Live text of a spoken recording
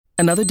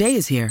Another day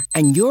is here,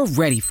 and you're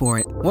ready for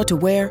it. What to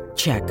wear?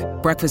 Check.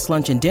 Breakfast,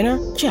 lunch, and dinner?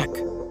 Check.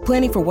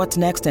 Planning for what's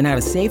next and how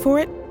to save for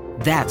it?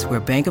 That's where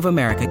Bank of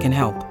America can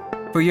help.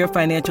 For your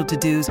financial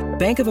to-dos,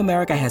 Bank of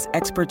America has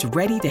experts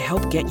ready to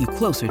help get you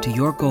closer to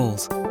your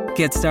goals.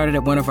 Get started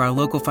at one of our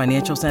local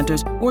financial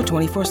centers or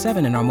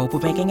 24/7 in our mobile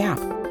banking app.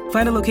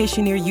 Find a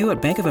location near you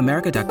at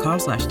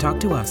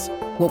bankofamerica.com/talktous.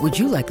 What would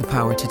you like the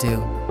power to do?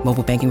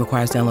 Mobile banking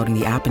requires downloading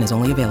the app and is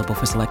only available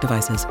for select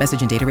devices.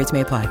 Message and data rates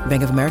may apply.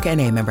 Bank of America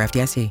N.A., member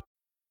FDIC.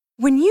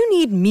 When you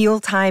need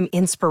mealtime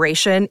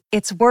inspiration,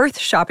 it's worth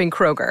shopping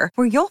Kroger,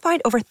 where you'll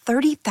find over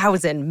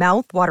 30,000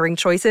 mouth-watering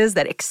choices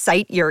that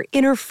excite your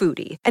inner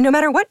foodie. And no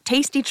matter what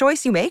tasty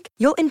choice you make,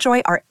 you'll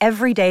enjoy our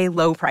everyday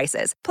low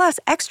prices, plus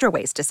extra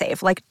ways to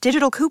save, like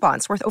digital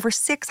coupons worth over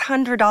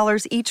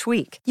 $600 each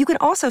week. You can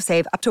also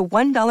save up to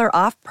 $1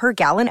 off per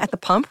gallon at the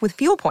pump with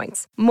fuel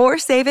points. More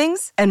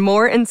savings and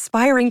more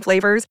inspiring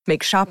flavors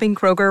make shopping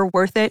Kroger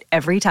worth it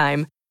every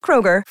time.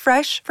 Kroger,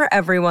 fresh for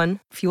everyone.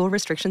 Fuel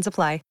restrictions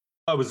apply.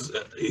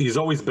 He's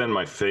always been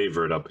my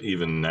favorite up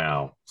even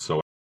now. So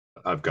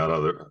I've got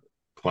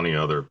plenty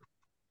of other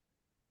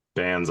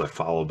bands I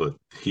follow, but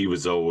he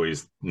was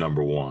always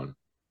number one.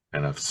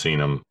 And I've seen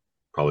him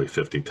probably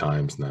 50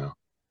 times now.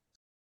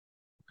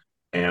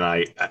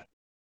 And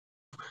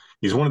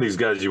he's one of these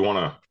guys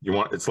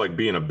it's like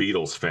being a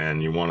Beatles fan.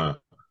 You want to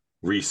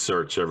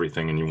research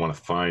everything and you want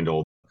to find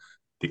all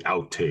the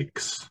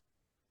outtakes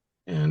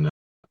and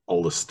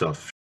all the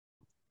stuff.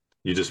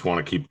 You just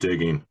want to keep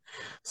digging.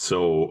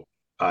 So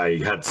I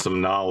had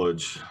some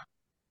knowledge,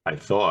 I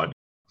thought.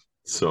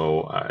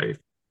 So I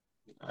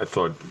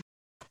thought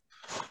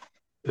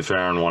if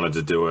Aaron wanted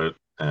to do it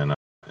and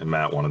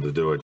Matt wanted to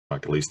do it,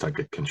 like at least I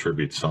could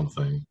contribute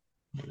something.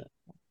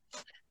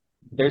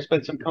 There's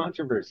been some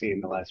controversy in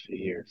the last few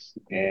years,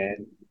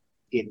 and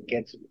it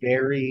gets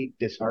very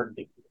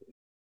disheartening.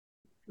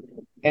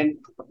 And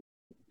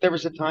there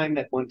was one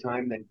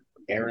time that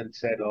Aaron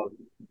said, "Oh,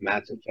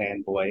 Matt's a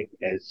fanboy,"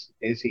 as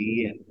is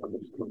he, and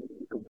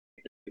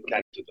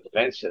kind of took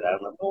offense to that.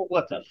 I'm like, "Oh,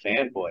 what's a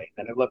fanboy?"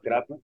 And I look it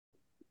up.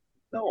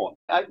 No,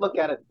 I look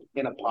at it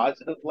in a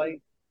positive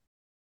light.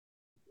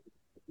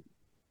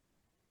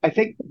 I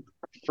think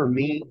for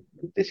me,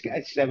 this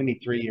guy's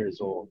 73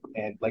 years old,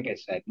 and like I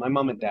said, my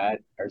mom and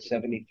dad are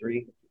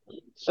 73.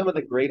 Some of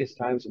the greatest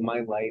times of my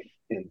life,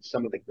 and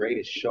some of the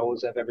greatest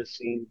shows I've ever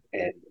seen,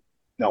 and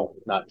no,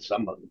 not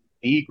some of them,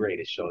 the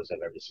greatest shows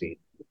I've ever seen,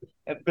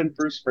 have been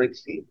Bruce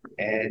Springsteen,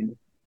 and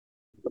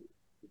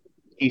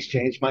he's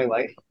changed my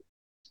life.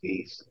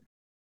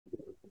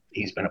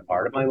 He's been a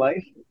part of my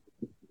life.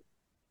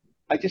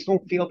 I just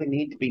don't feel the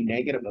need to be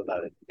negative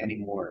about it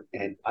anymore.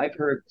 And I've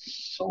heard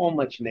so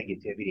much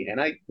negativity, and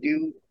I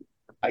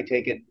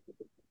take it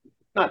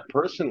not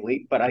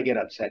personally, but I get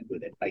upset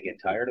with it. I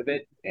get tired of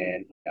it,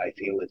 and I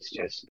feel it's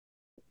just,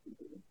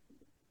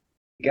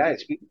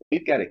 guys,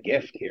 we've got a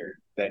gift here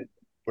that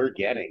we're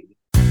getting.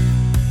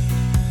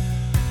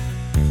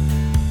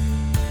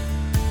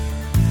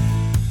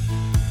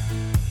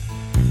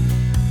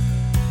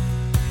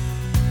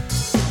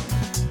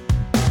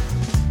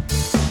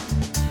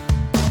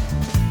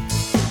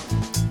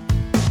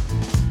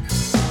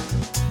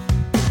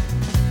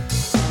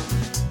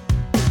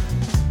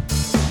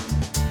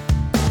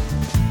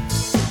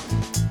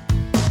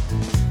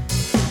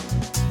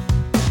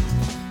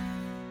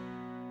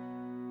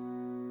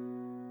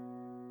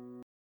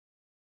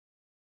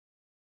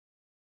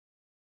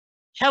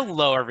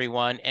 Hello,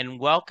 everyone, and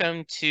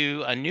welcome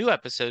to a new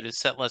episode of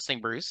Set Listing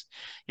Bruce,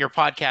 your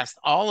podcast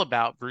all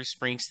about Bruce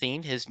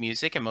Springsteen, his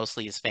music, and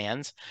mostly his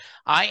fans.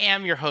 I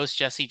am your host,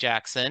 Jesse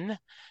Jackson.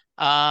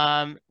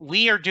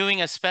 We are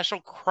doing a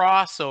special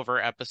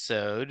crossover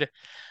episode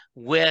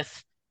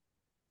with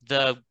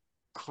the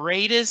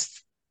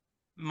greatest,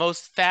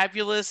 most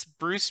fabulous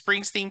Bruce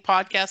Springsteen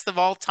podcast of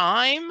all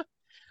time.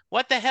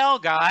 What the hell,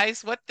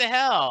 guys? What the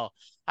hell?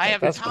 I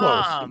have That's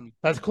Tom. Close.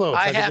 That's close.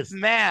 I have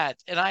Matt,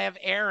 and I have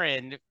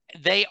Aaron.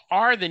 They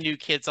are the new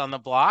kids on the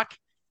block.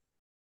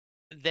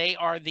 They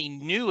are the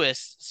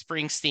newest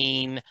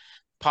Springsteen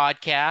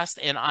podcast,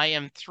 and I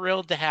am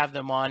thrilled to have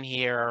them on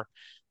here.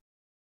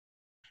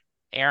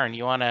 Aaron,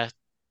 you want to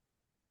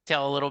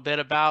tell a little bit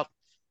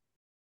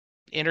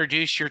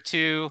introduce your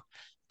two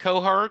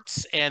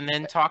cohorts, and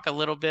then talk a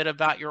little bit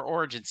about your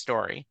origin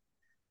story?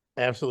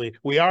 Absolutely.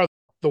 We are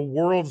the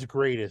world's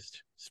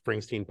greatest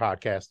Springsteen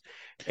podcast.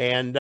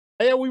 And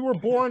yeah, we were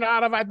born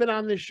out of, I've been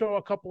on this show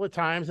a couple of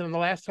times. And the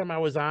last time I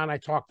was on, I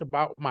talked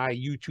about my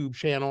YouTube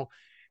channel.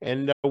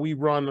 And we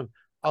run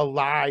a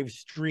live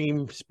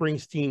stream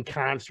Springsteen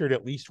concert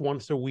at least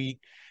once a week.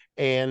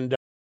 And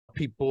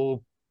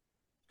people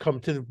come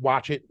to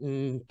watch it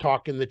and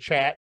talk in the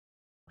chat.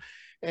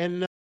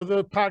 And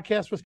the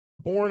podcast was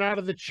born out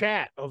of the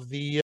chat of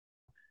the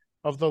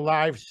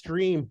live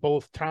stream.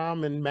 Both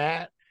Tom and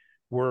Matt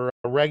were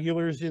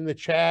regulars in the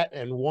chat,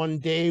 and one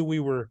day we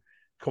were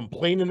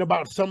complaining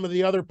about some of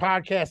the other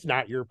podcasts,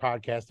 not your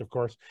podcast, of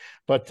course,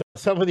 but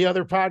some of the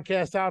other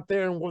podcasts out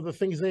there and what the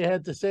things they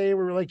had to say.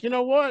 We were like, you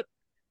know what?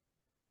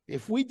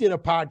 if we did a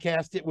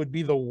podcast, it would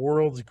be the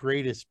world's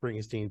greatest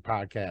Springsteen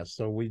podcast.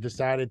 So we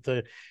decided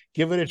to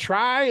give it a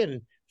try,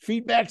 and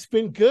feedback's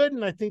been good.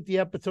 And I think the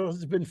episode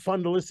has been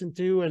fun to listen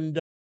to. And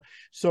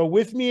so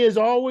with me, as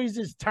always,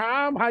 is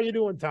Tom. How you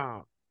doing,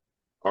 Tom?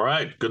 All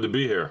right. Good to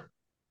be here.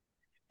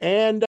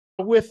 And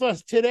with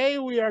us today,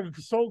 we are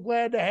so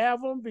glad to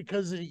have him,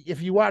 because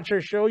if you watch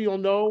our show, you'll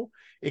know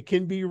it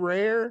can be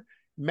rare.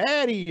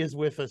 Maddie is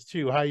with us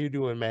too. How you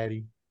doing,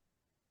 Maddie?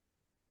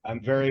 I'm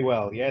very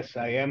well. Yes,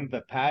 I am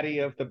the Patty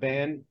of the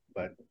band,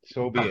 but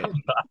so be it.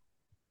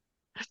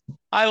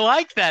 I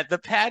like that. The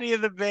Patty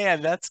of the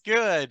band. That's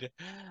good.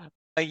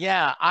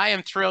 Yeah, I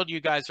am thrilled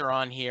you guys are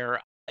on here.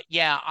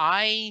 Yeah,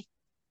 I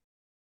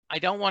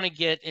don't want to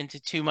get into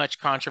too much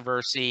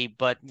controversy,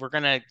 but we're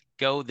going to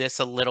go this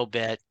a little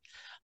bit.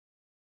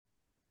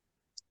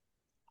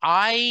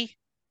 I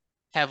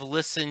have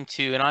listened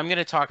to, and I'm going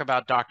to talk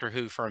about Doctor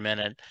Who for a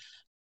minute.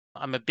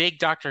 I'm a big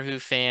Doctor Who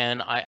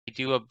fan. I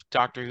do a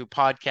Doctor Who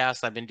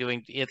podcast. I've been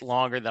doing it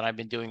longer than I've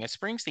been doing a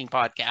Springsteen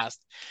podcast.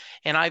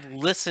 And I've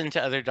listened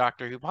to other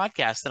Doctor Who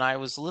podcasts, and I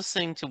was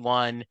listening to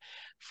one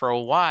for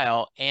a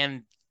while,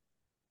 and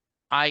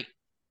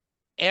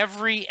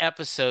every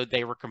episode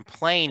they were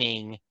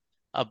complaining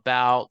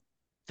about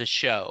the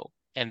show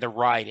and the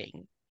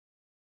writing.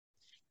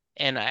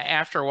 And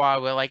after a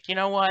while, we're like, you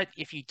know what?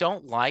 If you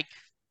don't like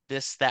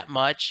this that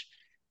much,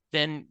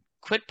 then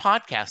quit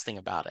podcasting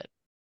about it.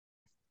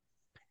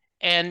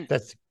 And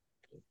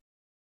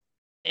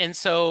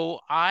so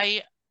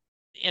I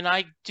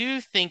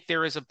do think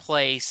there is a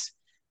place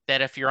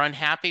that if you're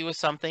unhappy with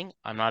something,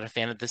 I'm not a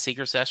fan of the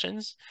Secret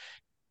Sessions.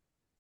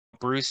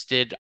 Bruce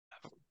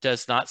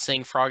does not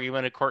sing Froggy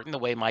Went a Courtin' the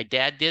way my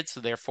dad did,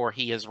 so therefore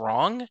he is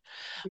wrong.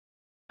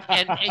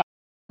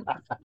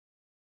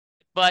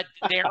 But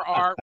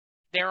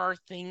there are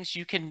things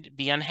you can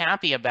be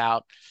unhappy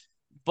about,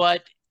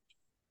 but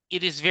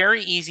it is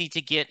very easy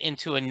to get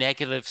into a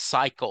negative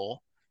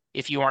cycle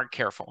if you aren't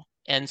careful.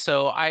 And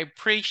so I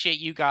appreciate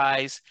you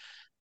guys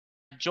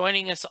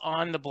joining us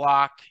on the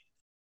block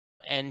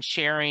and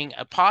sharing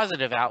a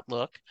positive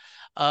outlook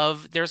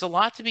of there's a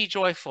lot to be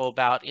joyful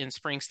about in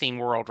Springsteen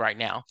world right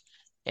now.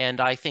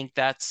 And I think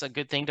that's a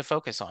good thing to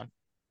focus on.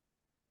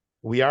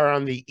 We are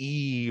on the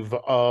eve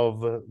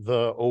of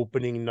the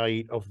opening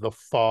night of the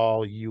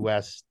fall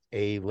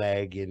USA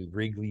leg in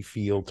Wrigley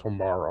Field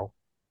tomorrow.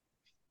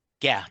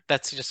 Yeah,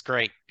 that's just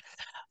great.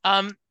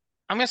 I'm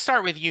going to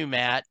start with you,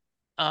 Matt.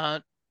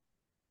 Tell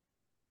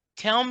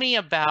me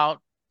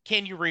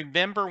can you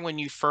remember when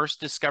you first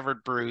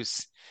discovered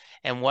Bruce,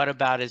 and what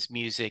about his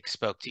music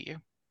spoke to you?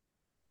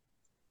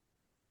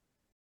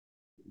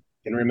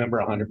 Can remember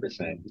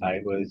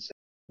 100%.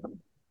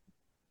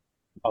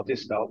 I'll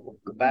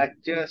go back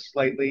just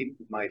slightly.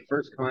 My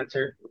first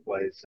concert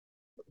was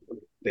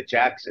the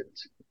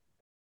Jacksons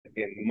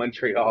in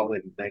Montreal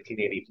in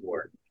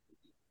 1984.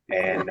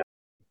 And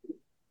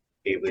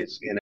it was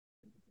in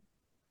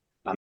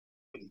a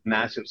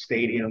massive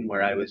stadium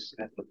where I was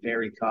at the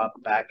very top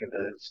back of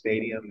the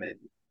stadium. And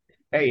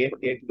hey,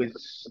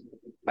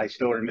 I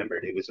still remember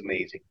it. It was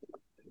amazing.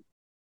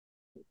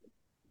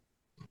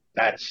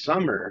 That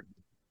summer,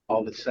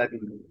 all of a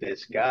sudden,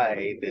 this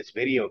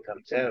video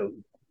comes out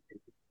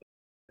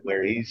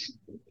where he's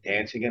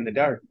dancing in the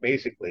dark,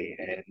 basically.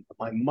 And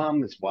my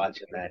mom is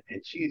watching that,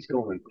 and she's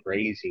going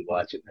crazy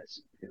watching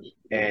this.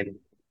 And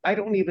I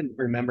don't even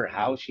remember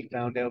how she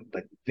found out,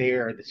 but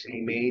they're the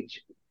same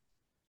age.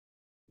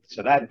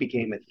 So that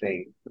became a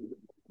thing.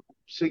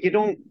 So it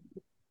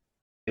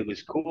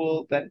was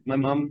cool that my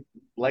mom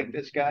liked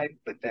this guy,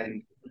 but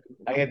then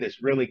I had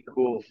this really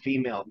cool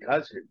female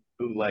cousin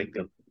who liked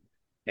him.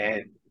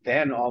 And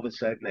then all of a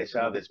sudden I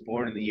saw this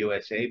Born in the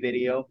USA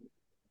video,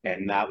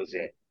 and that was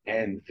it.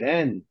 And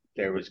then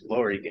there was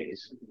Glory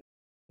Days.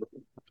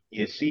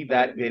 You see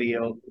that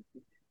video,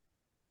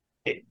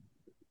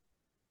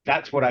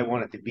 that's what I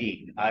wanted to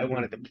be. I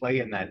wanted to play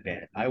in that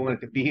band. I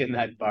wanted to be in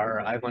that bar.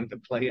 I wanted to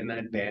play in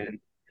that band.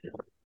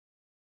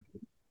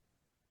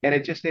 And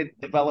it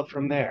developed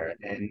from there.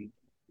 And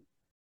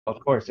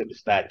of course, it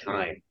was that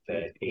time,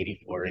 the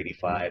 84,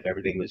 85,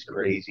 everything was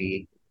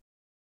crazy.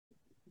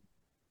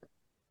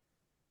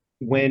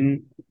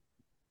 When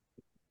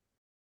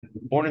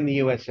Born in the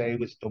USA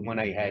was the one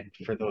I had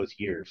for those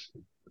years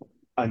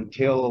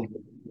until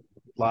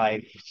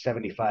Live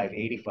 75,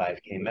 85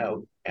 came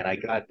out, and I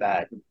got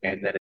that,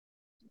 and then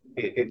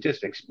it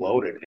just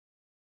exploded.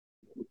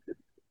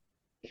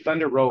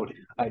 Thunder Road,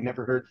 I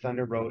never heard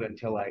Thunder Road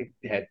until I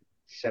had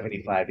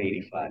 75,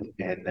 85,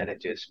 and then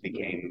it just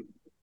became,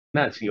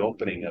 that's the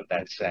opening of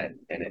that set,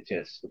 and it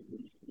just,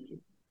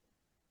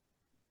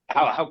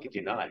 how could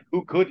you not?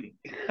 Who couldn't?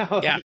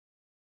 Yeah.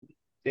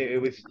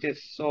 It was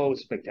just so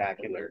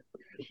spectacular.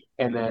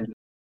 And then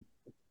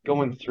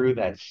going through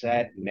that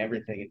set and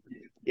everything,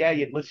 yeah,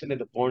 you'd listen to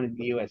the Born in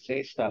the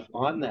USA stuff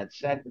on that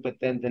set, but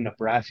then the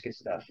Nebraska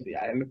stuff. Yeah,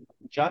 I remember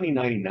Johnny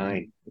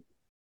 99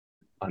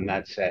 on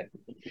that set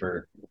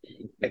for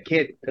a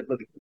kid.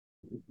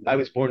 I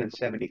was born in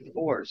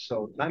 74,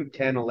 so I'm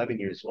 10, 11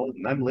 years old,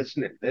 and I'm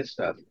listening to this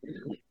stuff,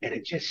 and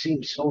it just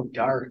seems so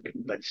dark,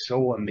 but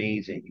so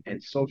amazing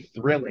and so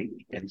thrilling.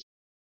 And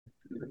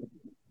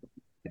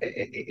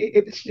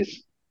it's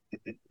just,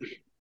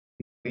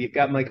 you've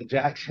got Michael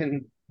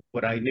Jackson,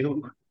 what I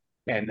knew,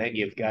 and then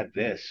you've got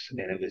this,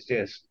 and it was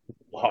just,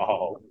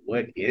 wow,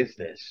 what is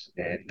this?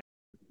 And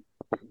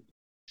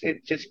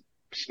it just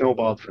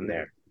snowballed from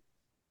there.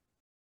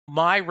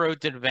 My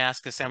road to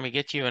Damascus, I'm going to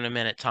get to you in a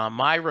minute, Tom.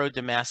 My road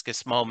to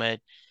Damascus moment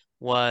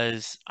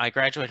was I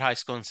graduated high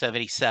school in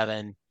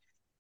 77,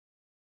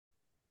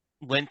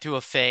 went through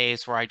a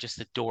phase where I just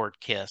adored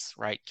Kiss,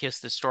 right? Kiss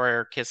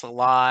Destroyer, Kiss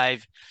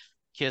Alive,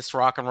 Kiss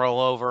Rock and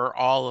Roll Over,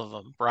 all of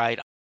them, right?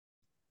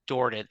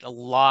 Adored it. A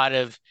lot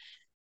of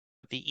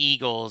the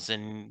Eagles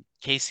and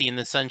Casey and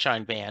the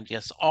Sunshine Band,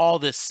 just all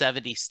this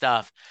 70s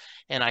stuff.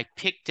 And I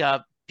picked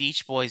up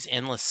Beach Boys'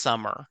 Endless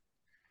Summer,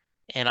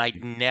 and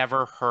I'd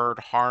never heard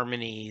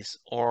harmonies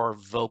or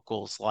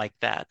vocals like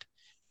that.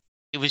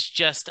 It was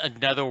just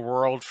another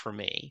world for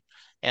me.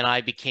 And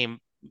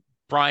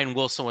Brian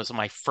Wilson was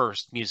my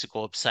first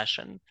musical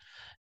obsession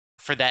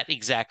for that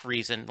exact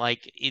reason.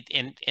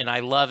 And I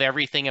love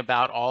everything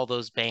about all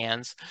those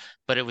bands,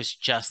 but it was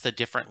just a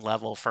different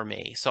level for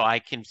me. So I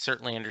can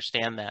certainly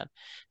understand that.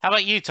 How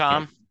about you,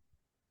 Tom?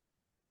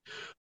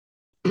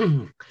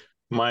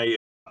 My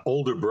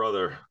older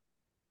brother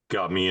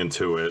got me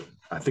into it.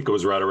 I think it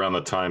was right around the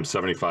time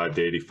 75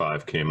 to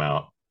 85 came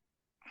out.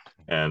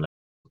 And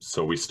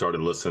so we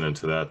started listening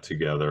to that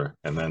together.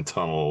 And then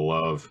Tunnel of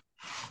Love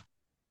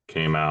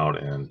came out,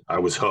 and I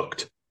was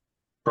hooked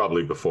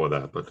probably before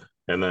that.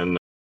 And then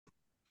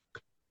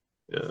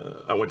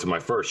I went to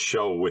my first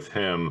show with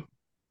him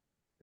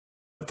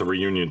at the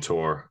reunion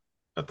tour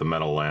at the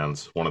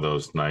Meadowlands, one of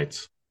those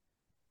nights.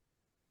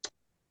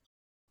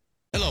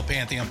 Hello,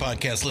 Pantheon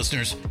podcast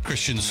listeners.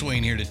 Christian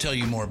Swain here to tell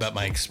you more about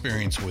my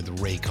experience with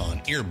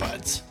Raycon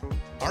earbuds.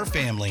 Our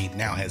family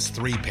now has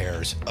 3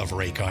 pairs of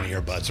Raycon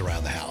earbuds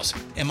around the house,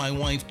 and my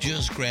wife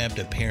just grabbed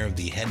a pair of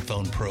the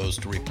Headphone Pros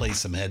to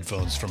replace some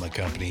headphones from a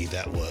company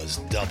that was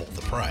double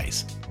the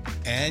price.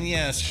 And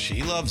yes,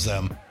 she loves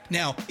them.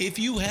 Now, if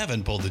you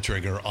haven't pulled the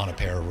trigger on a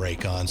pair of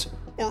Raycons,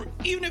 or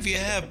even if you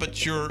have,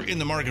 but you're in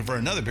the market for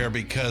another pair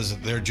because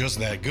they're just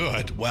that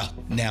good, well,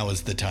 now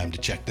is the time to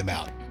check them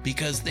out,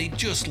 because they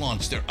just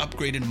launched their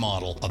upgraded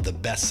model of the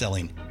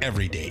best-selling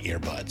everyday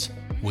earbuds.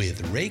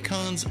 With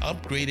Raycon's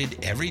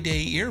upgraded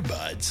everyday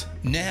earbuds,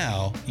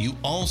 now you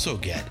also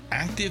get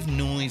active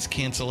noise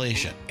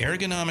cancellation,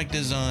 ergonomic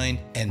design,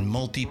 and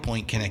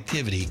multi-point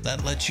connectivity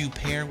that lets you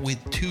pair with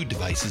 2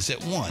 devices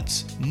at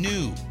once.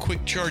 New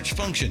quick charge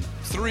function,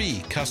 3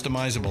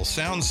 customizable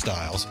sound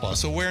styles,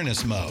 plus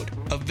awareness mode.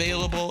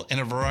 Available in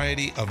a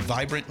variety of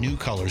vibrant new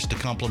colors to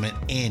complement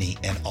any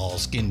and all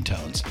skin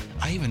tones.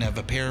 I even have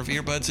a pair of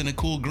earbuds in a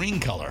cool green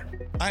color.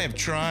 I have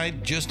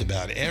tried just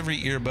about every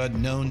earbud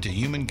known to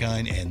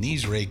humankind, and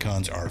these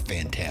Raycons are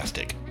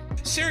fantastic.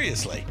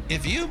 Seriously,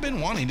 if you've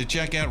been wanting to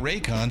check out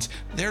Raycons,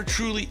 there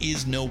truly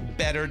is no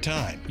better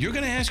time. You're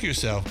going to ask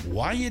yourself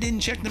why you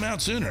didn't check them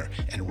out sooner,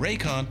 and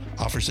Raycon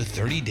offers a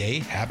 30-day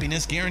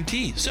happiness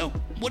guarantee. So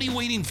what are you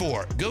waiting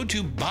for? Go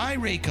to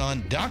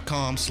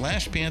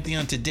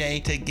buyraycon.com/Pantheon today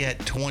to get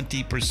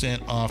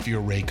 20% off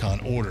your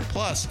Raycon order,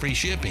 plus free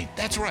shipping.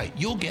 That's right,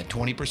 you'll get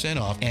 20%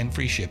 off and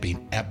free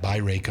shipping at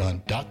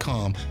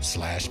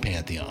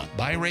buyraycon.com/Pantheon.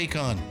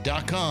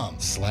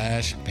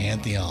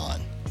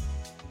 buyraycon.com/Pantheon.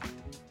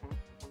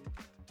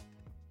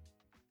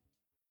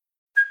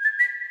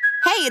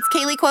 Hey, it's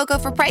Kaylee Cuoco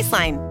for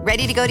Priceline.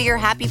 Ready to go to your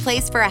happy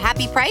place for a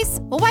happy price?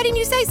 Well, why didn't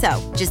you say so?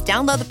 Just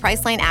download the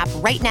Priceline app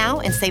right now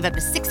and save up to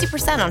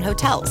 60% on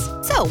hotels.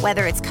 So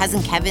whether it's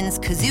Cousin Kevin's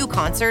Kazoo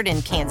Concert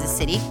in Kansas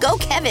City, go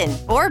Kevin,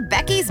 or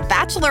Becky's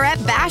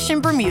Bachelorette Bash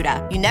in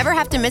Bermuda, you never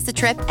have to miss a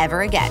trip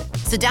ever again.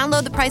 So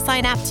download the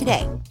Priceline app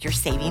today. Your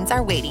savings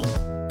are waiting.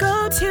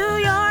 Go to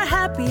your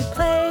happy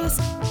place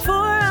for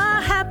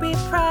a happy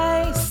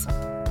price.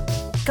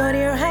 Go to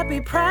your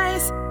happy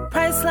price,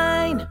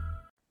 Priceline.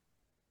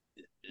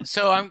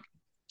 So I'm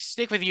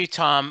stick with you,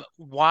 Tom.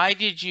 Why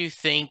did you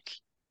think,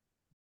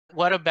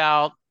 what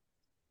about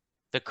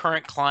the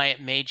current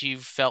client made you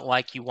felt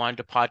like you wanted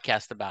to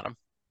podcast about him?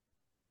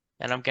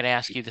 And I'm going to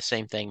ask you the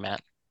same thing, Matt.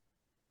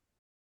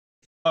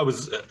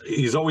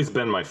 He's always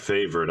been my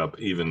favorite up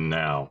even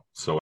now.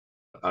 So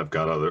I've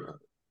got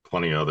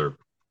plenty of other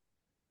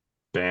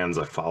bands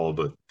I follow,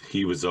 but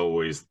he was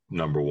always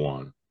number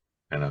one.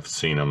 And I've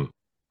seen him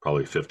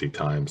probably 50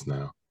 times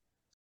now.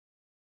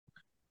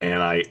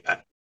 And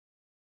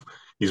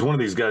he's one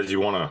of these guys you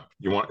want,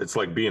 it's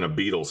like being a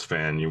Beatles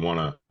fan. You want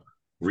to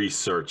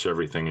research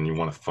everything, and you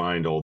want to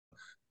find all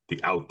the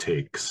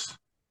outtakes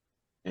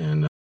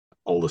and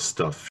all the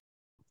stuff.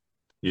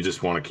 You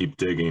just want to keep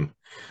digging.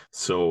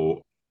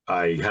 So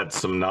I had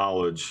some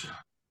knowledge,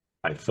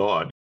 I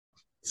thought.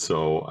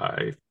 So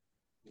I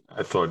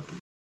thought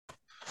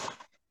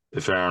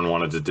if Aaron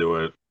wanted to do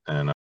it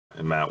and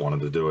Matt wanted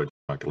to do it,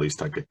 like, at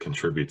least I could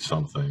contribute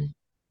something.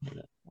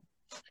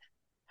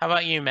 How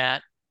about you,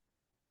 Matt?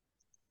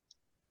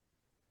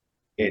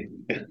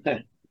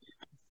 It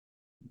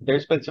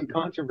there's been some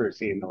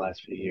controversy in the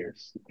last few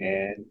years,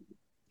 and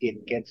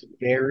it gets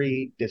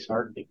very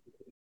disheartening.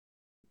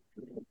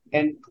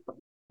 And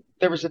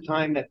there was a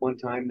time at one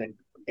time that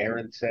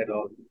Aaron said,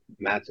 "Oh,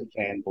 Matt's a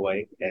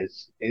fanboy,"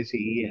 as is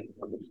he, and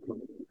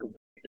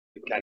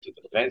kind of took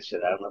offense to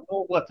that. I'm like,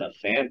 "Oh, what's a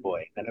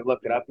fanboy?" And I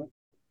look it up.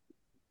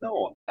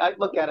 No, I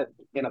look at it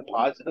in a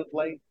positive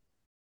light.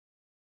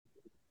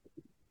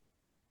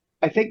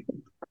 I think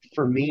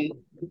for me,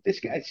 this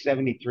guy's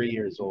 73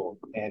 years old.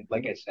 And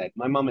like I said,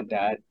 my mom and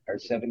dad are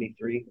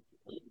 73.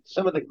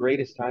 Some of the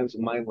greatest times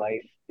of my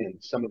life and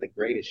some of the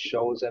greatest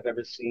shows I've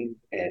ever seen,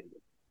 and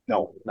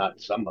no, not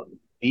some of them,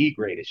 the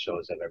greatest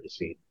shows I've ever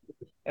seen,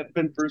 have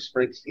been Bruce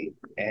Springsteen.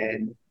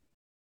 And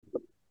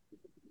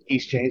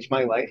he's changed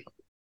my life.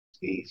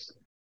 He's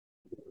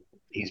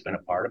been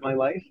a part of my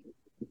life.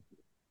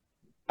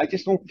 I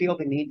just don't feel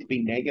the need to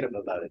be negative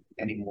about it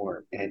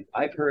anymore. And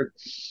I've heard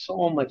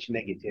so much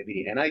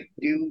negativity, and I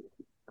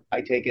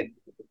take it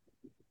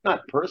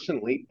not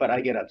personally, but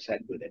I get upset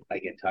with it. I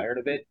get tired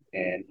of it,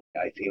 and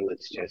I feel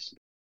it's just,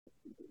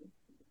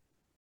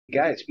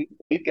 guys,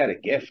 we've got a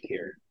gift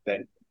here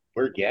that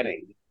we're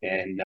getting.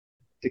 And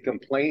to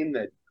complain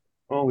that,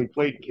 oh, we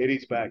played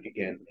Kitty's back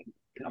again.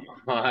 Come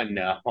on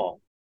now.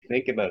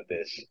 Think about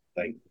this.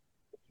 Like,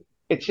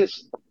 it's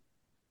just,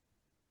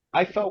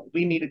 I felt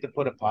we needed to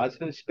put a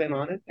positive spin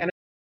on it. And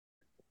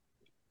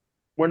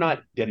we're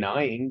not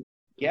denying,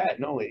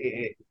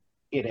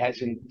 it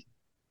hasn't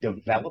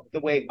developed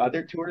the way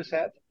other tours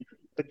have.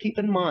 But keep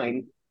in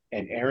mind,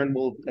 and Aaron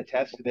will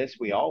attest to this,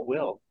 we all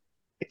will,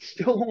 it's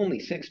still only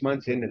 6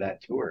 months into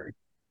that tour.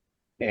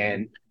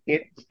 And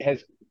it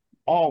has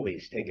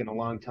always taken a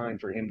long time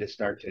for him to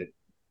start to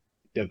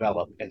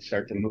develop and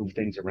start to move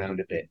things around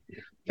a bit.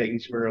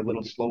 Things were a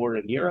little slower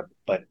in Europe,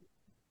 but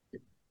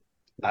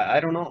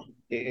I don't know.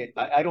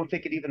 I don't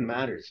think it even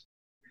matters.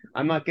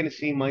 I'm not going to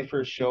see my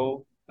first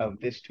show of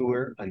this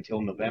tour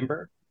until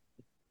November.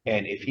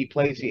 And if he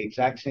plays the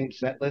exact same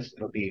set list,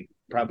 it'll be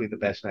probably the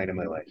best night of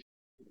my life.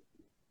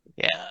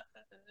 Yeah.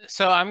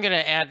 So I'm going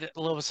to add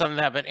a little bit something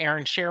to that, but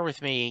Aaron, share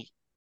with me.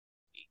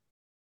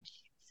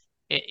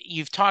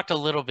 You've talked a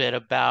little bit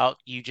about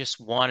you just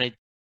wanted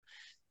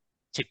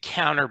to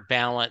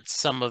counterbalance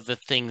some of the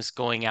things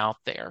going out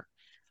there.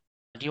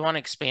 Do you want to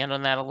expand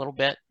on that a little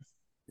bit?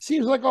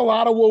 Seems like a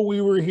lot of what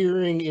we were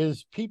hearing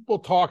is people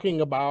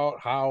talking about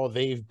how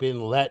they've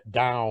been let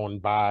down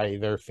by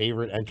their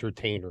favorite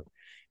entertainer.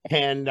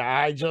 And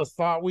I just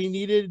thought we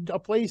needed a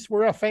place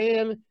where a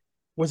fan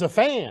was a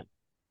fan.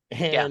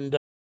 And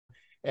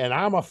and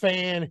I'm a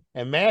fan,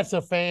 and Matt's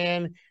a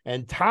fan,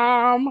 and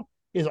Tom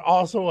is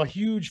also a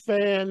huge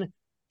fan.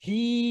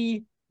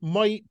 He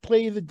might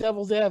play the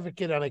devil's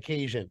advocate on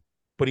occasion,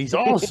 but he's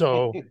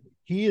also,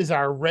 he is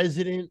our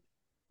resident,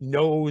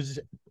 knows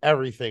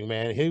everything,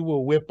 man. He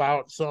will whip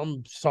out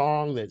some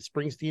song that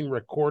Springsteen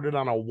recorded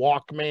on a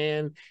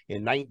Walkman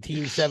in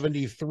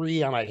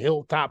 1973 on a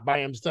hilltop by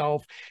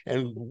himself,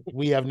 and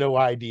we have no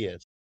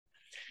ideas.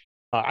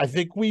 I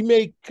think we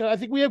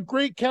have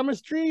great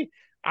chemistry.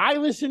 I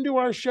listen to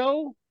our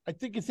show. I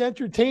think it's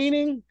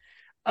entertaining,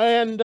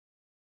 and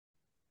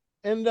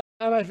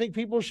I think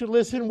people should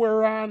listen.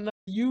 We're on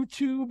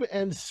YouTube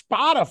and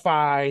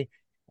Spotify.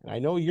 I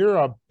know you're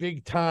a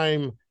big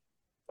time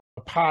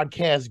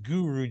podcast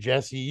guru,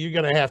 Jesse. You're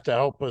going to have to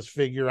help us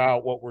figure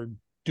out what we're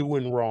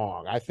doing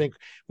wrong. I think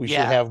we should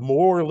have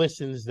more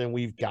listens than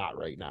we've got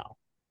right now.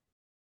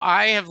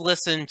 I have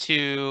listened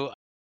to,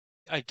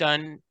 I've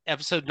done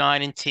episode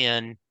 9 and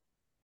 10,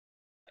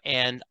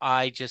 and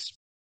I just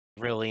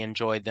really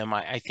enjoyed them.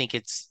 I think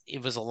it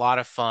was a lot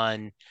of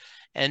fun.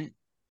 And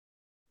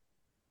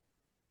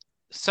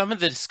some of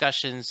the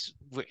discussions,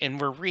 and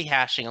we're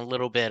rehashing a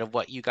little bit of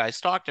what you guys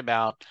talked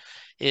about,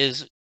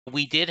 is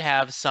we did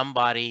have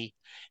somebody,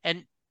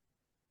 and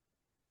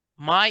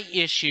my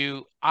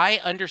issue,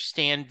 I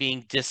understand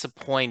being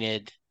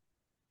disappointed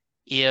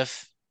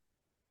if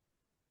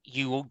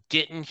you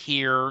didn't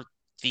hear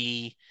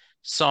the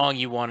song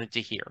you wanted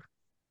to hear.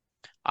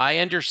 I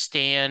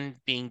understand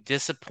being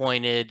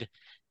disappointed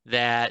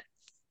that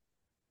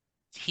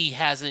he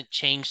hasn't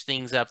changed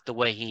things up the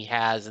way he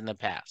has in the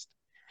past.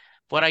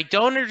 What I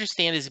don't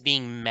understand is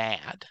being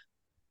mad.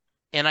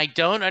 And I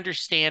don't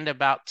understand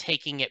about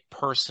taking it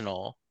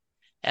personal,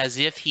 as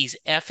if he's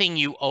effing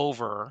you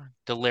over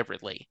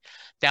deliberately.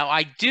 Now,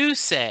 I do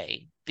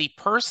say the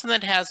person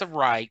that has a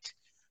right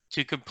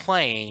to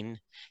complain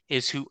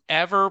is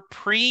whoever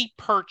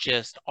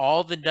pre-purchased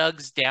all the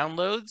Nugs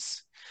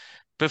downloads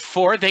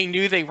before they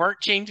knew they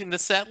weren't changing the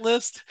set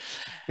list.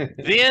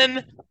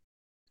 Then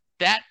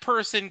that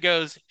person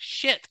goes,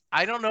 shit,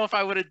 I don't know if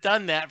I would have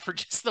done that for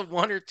just the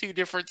one or two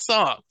different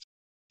songs.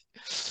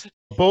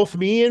 Both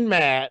me and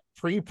Matt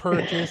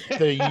pre-purchased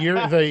the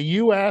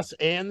US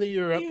and the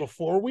Europe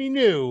before we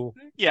knew.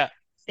 Yeah.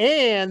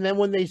 And then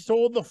when they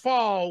sold the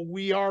fall,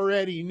 we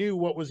already knew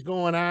what was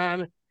going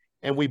on,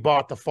 and we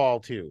bought the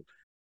fall too.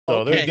 So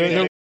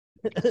okay.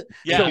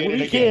 So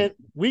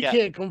we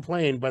can't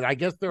complain, but I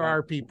guess there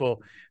are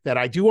people that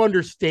I do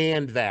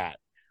understand that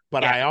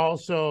but I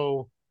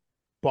also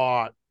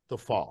bought the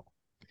fall.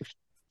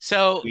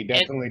 So we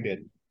definitely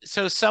did.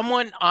 So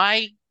someone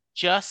I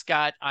just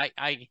got,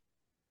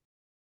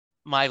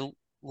 my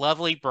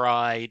lovely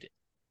bride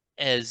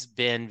has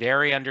been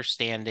very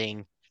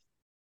understanding.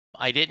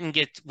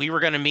 We were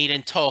going to meet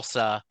in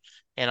Tulsa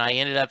and I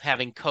ended up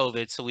having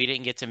COVID, so we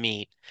didn't get to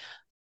meet.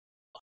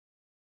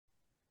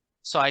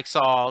 So I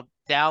saw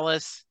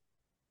Dallas,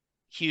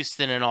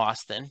 Houston, and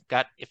Austin.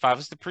 Got If I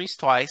Was the Priest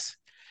twice.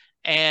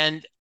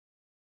 And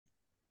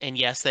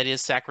yes, that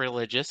is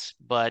sacrilegious,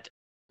 but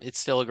it's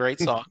still a great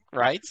song,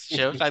 right?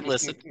 Shows I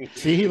listened.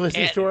 See, he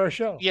listens to our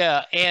show.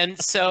 Yeah. And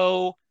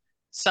so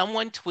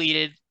someone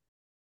tweeted,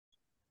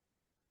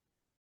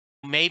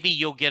 maybe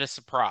you'll get a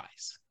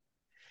surprise.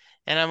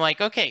 And I'm like,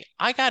 okay,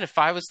 I got If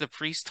I Was the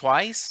Priest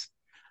twice.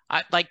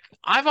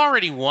 I've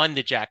already won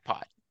the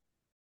jackpot.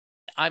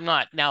 I'm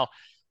not. Now,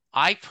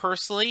 I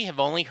personally have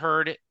only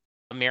heard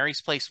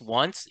Mary's Place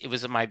once. It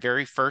was at my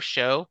very first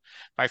show.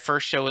 My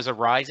first show was a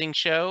Rising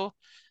show.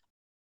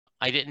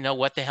 I didn't know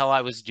what the hell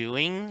I was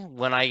doing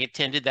when I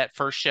attended that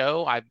first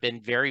show. I've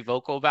been very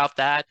vocal about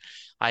that.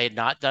 I had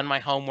not done my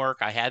homework.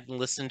 I hadn't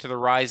listened to the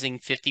Rising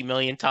 50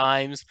 million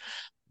times.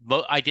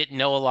 But I didn't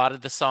know a lot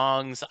of the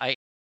songs.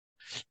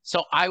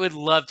 So I would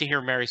love to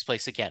hear Mary's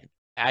Place again.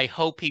 I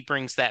hope he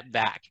brings that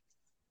back.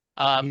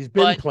 He's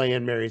been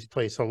playing Mary's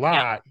Place a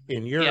lot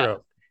in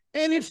Europe.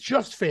 And it's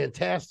just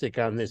fantastic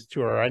on this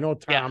tour. I know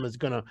Tom is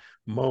going to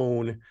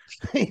moan.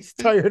 He's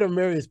tired of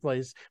Mary's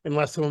Place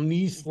unless he'll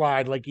knee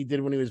slide like he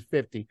did when he was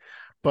 50.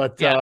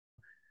 But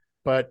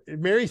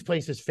Mary's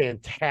Place is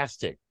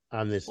fantastic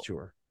on this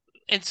tour.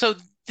 And so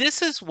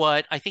this is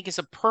what I think is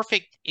a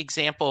perfect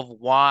example of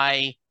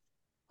why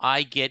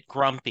I get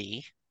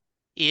grumpy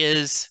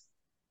is,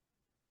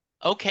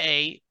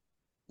 okay,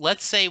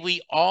 let's say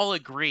we all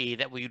agree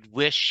that we'd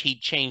wish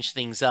he'd change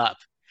things up.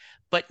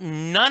 But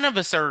none of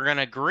us are going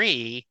to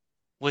agree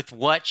with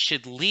what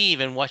should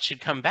leave and what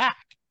should come back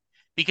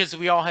because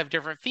we all have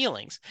different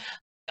feelings.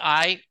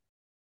 That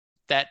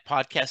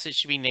podcast that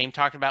should be named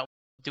talking about,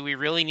 do we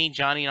really need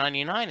Johnny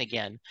 99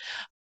 again?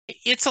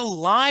 It's a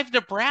live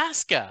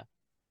Nebraska,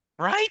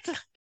 right?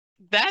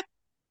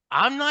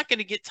 I'm not going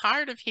to get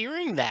tired of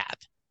hearing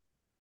that.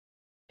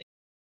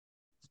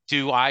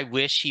 Do I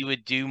wish he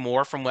would do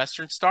more from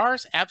Western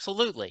Stars?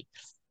 Absolutely.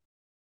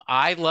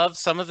 I love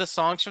some of the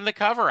songs from the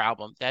cover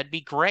album. That'd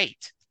be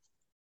great.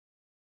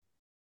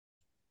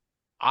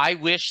 I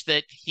wish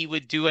that he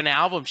would do an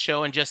album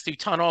show and just do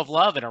Tunnel of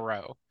Love in a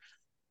row.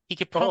 He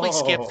could probably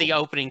skip the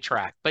opening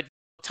track, but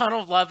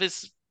Tunnel of Love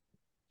is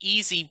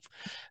easy.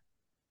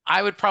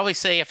 I would probably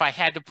say if I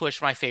had to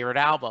push my favorite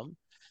album,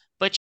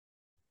 but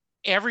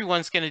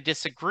everyone's going to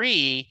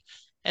disagree.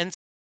 And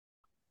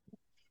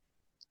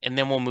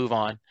then we'll move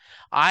on.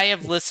 I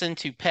have listened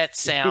to Pet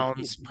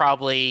Sounds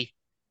probably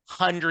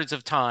hundreds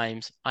of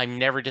times. I'm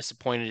never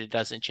disappointed it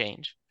doesn't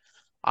change.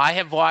 I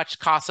have watched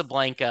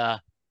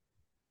Casablanca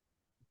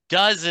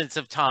dozens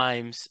of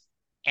times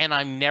and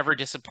I'm never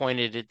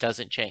disappointed it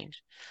doesn't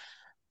change.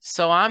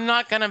 So I'm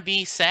not going to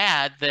be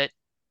sad that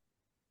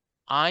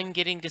I'm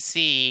getting to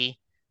see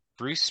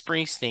Bruce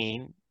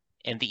Springsteen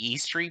and the E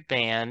Street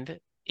Band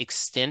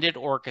Extended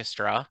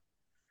Orchestra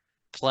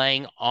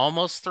playing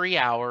almost 3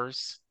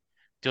 hours,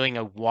 doing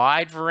a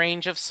wide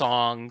range of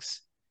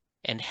songs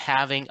and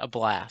having a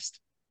blast.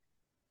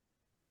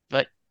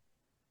 But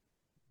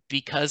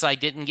because I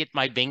didn't get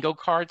my bingo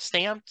card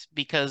stamped,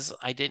 because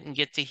I didn't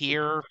get to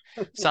hear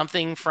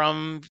something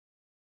from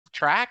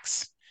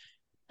tracks,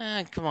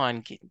 come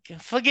on,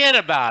 forget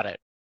about it.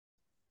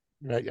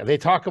 They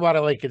talk about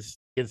it like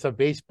it's a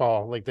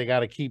baseball, like they got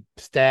to keep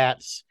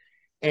stats,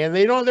 and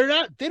they don't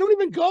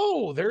even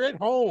go. They're at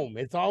home.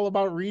 It's all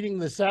about reading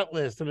the set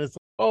list, and it's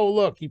oh,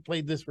 look, he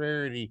played this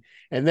rarity,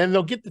 and then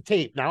they'll get the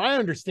tape. Now, I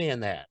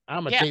understand that.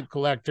 I'm a tape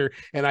collector,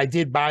 and I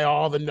did buy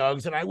all the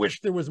nugs, and I wish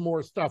there was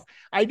more stuff.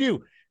 I do.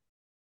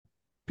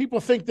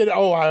 People think that,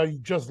 oh, I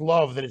just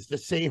love that it's the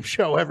same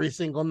show every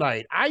single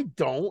night. I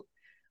don't,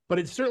 but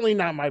it's certainly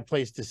not my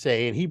place to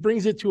say, and he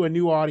brings it to a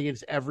new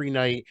audience every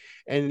night,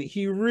 and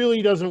he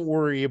really doesn't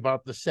worry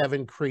about the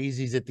 7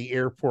 crazies at the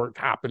airport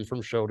hopping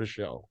from show to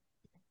show.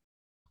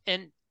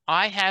 And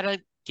I had a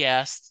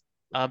guest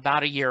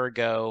about a year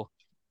ago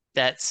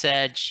that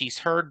said she's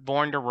heard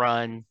Born to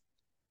Run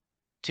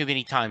too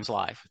many times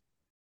live.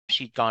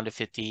 She'd gone to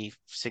 50,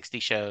 60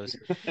 shows.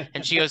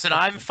 And she goes, and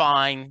I'm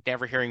fine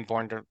never hearing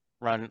Born to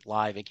Run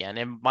live again.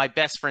 And my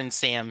best friend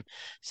Sam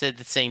said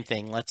the same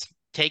thing. Let's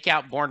take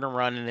out Born to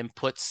Run and then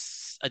put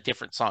a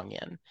different song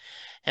in.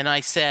 And I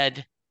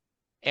said,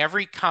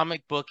 every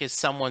comic book is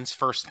someone's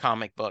first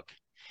comic book.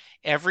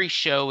 Every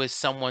show is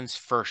someone's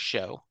first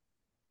show.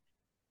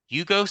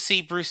 You go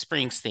see Bruce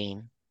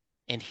Springsteen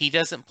and he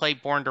doesn't play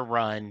Born to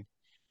Run,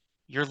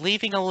 you're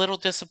leaving a little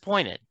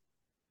disappointed.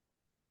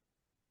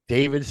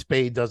 David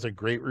Spade does a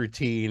great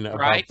routine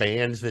about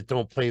bands that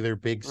don't play their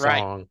big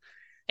song.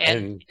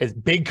 And it's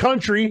Big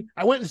Country.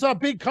 I went and saw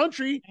Big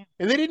Country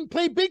and they didn't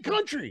play Big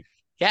Country.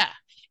 Yeah.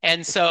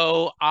 And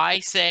so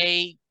I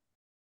say,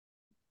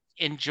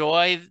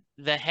 enjoy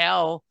the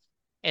hell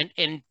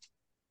and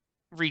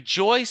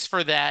rejoice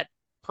for that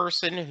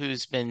person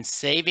who's been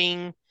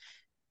saving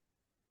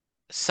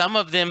some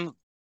of them.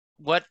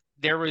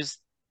 There was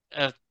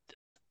a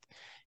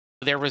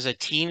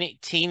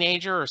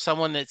teenager or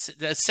someone that's a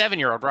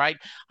 7-year-old, right?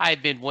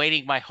 I've been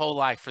waiting my whole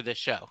life for this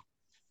show.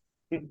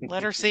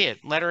 Let her see it.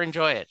 Let her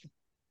enjoy it.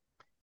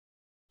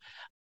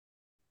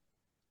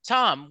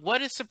 Tom,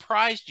 what has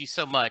surprised you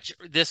so much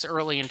this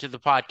early into the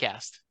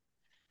podcast?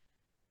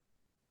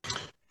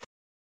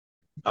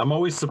 I'm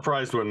always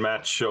surprised when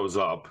Matt shows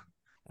up.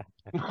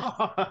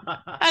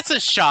 That's a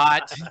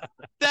shot.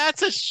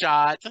 That's a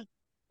shot.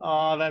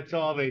 Oh, that's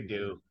all they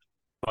do.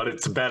 But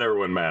it's better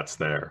when Matt's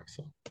there.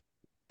 So.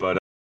 But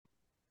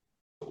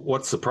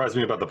what surprised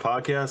me about the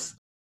podcast?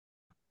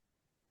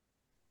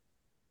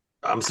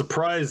 I'm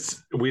surprised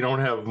we don't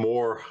have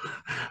more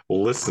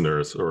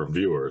listeners or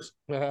viewers.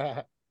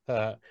 We're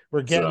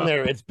getting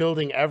there. It's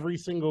building every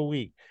single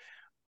week.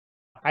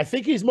 I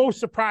think he's most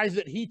surprised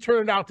that he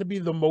turned out to be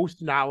the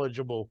most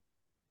knowledgeable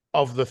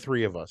of the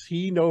three of us.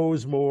 He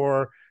knows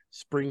more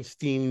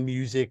Springsteen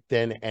music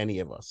than any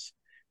of us.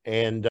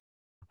 And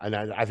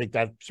I think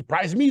that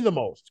surprised me the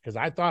most because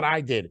I thought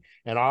I did.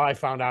 And all I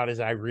found out is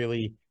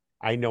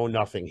I know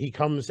nothing. He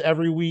comes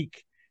every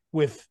week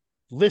with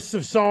lists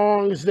of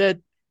songs that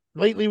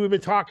lately we've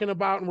been talking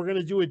about, and we're going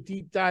to do a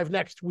deep dive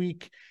next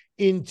week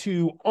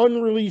into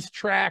unreleased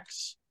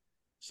tracks,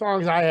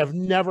 songs I have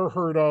never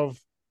heard of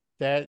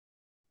that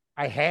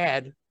I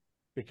had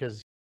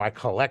because I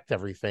collect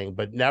everything,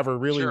 but never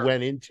really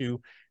went into,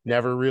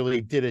 never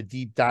really did a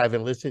deep dive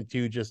and listened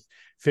to, just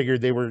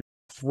figured they were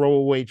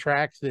throwaway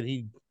tracks that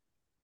he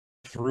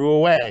threw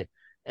away.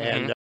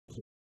 And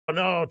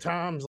no,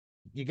 Tom's,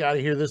 you got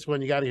to hear this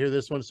one. You got to hear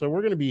this one. So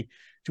we're going to be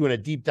doing a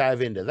deep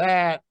dive into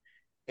that.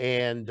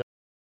 And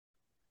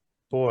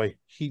boy,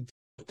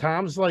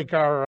 Tom's like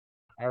our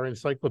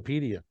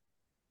encyclopedia.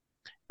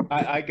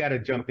 I got to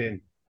jump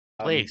in.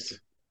 Please.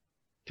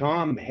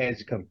 Tom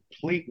has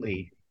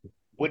completely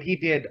what he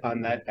did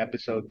on that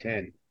episode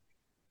 10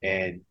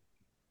 and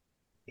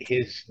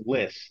his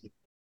list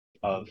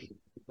of,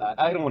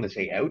 I don't want to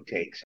say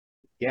outtakes.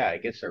 Yeah, I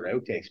guess they're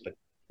outtakes, but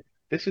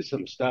this is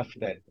some stuff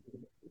that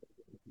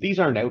these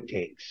aren't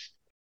outtakes.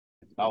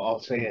 I'll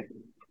say it.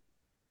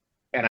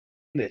 And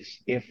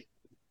if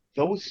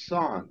those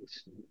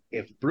songs,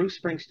 if Bruce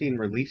Springsteen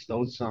released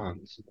those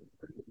songs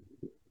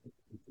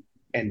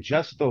and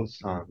just those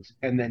songs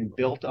and then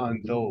built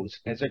on those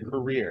as a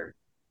career,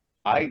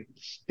 I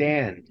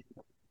stand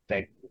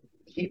that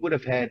he would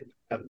have had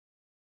a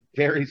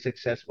very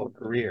successful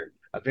career,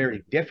 a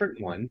very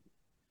different one.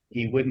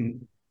 He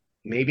wouldn't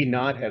maybe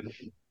not have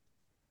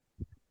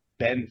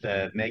been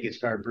the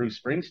megastar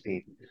Bruce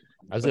Springsteen.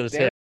 I was going to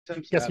say, I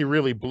guess he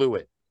really blew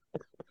it.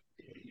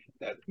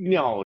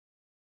 No,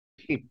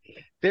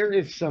 there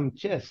is some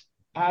just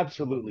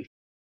absolutely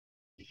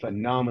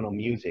phenomenal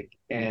music.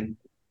 And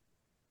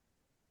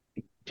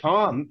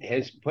Tom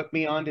has put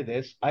me onto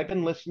this. I've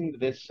been listening to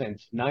this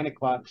since 9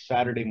 o'clock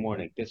Saturday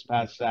morning, this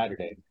past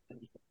Saturday.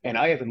 And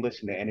I haven't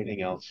listened to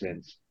anything else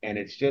since. And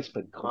it's just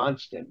been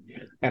constant.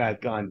 And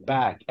I've gone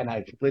back and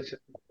I've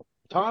listened.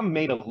 Tom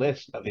made a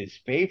list of his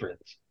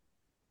favorites,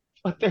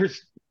 but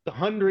there's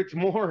hundreds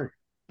more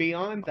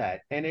beyond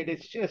that. And it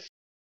is just,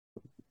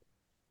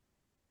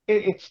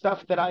 it's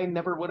stuff that I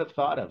never would have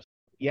thought of.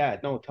 Yeah,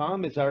 no,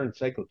 Tom is our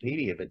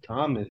encyclopedia, but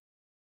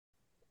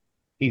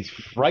he's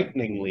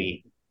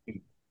frightenly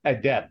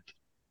adept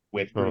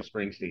with Bruce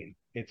Springsteen.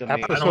 It's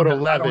amazing. Episode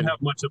 11. I don't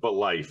have much of a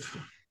life.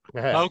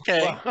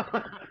 Okay.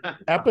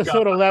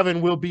 Episode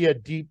 11 will be a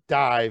deep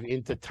dive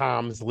into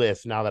Tom's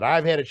list now that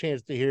I've had a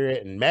chance to hear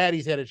it and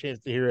Maddie's had a chance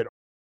to hear it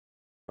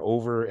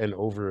over and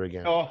over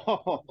again.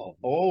 Oh,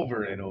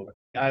 over and over.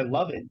 I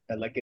love it. I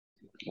like it.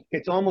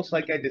 It's almost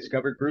like I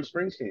discovered Bruce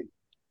Springsteen.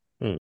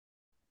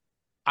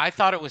 I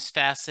thought it was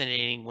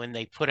fascinating when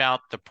they put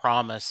out the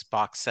Promise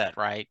box set,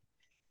 right?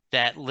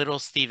 That Little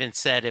Steven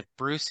said if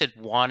Bruce had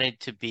wanted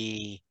to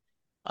be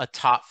a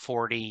top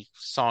 40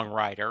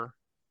 songwriter,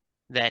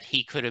 that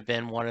he could have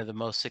been one of the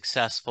most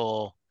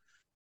successful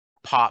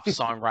pop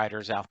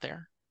songwriters out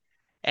there.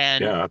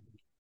 And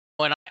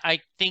when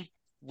I think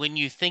when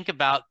you think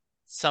about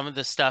some of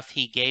the stuff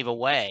he gave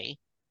away,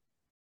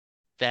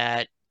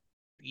 that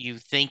you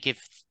think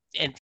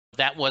and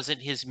that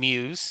wasn't his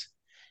muse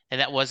and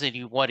that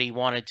wasn't what he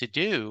wanted to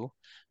do.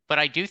 But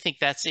I do think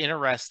that's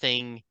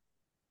interesting.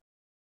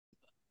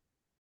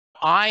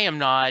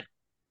 I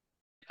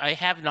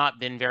have not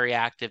been very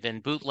active in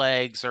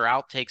bootlegs or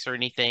outtakes or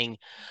anything.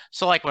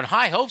 So like when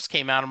High Hopes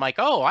came out, I'm like,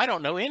 oh, I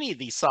don't know any of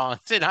these songs.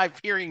 And I'm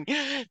hearing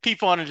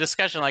people on a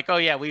discussion like, oh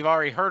yeah, we've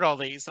already heard all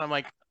these. And I'm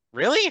like,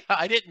 really?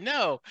 I didn't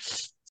know.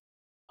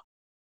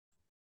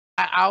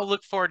 I'll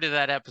look forward to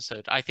that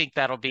episode. I think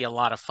that'll be a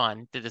lot of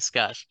fun to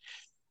discuss.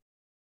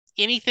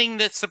 Anything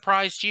that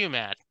surprised you,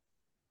 Matt?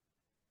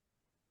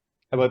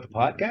 About the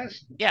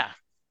podcast? Yeah.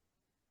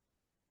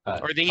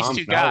 Or these Tom's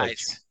two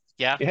guys.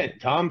 Yeah. Yeah,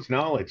 Tom's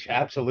knowledge,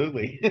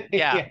 absolutely.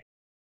 Yeah.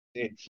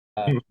 It's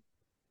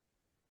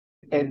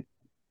and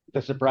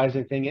the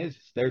surprising thing is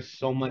there's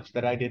so much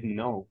that I didn't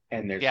know,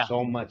 and there's Yeah.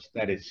 so much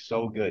that is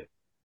so good.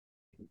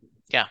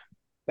 Yeah.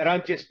 That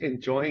I'm just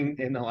enjoying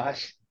in the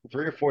last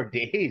 3 or 4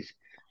 days.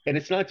 And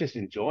it's not just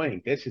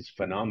enjoying, this is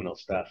phenomenal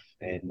stuff.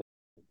 And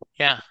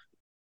Yeah.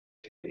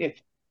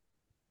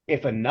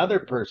 if another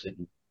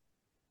person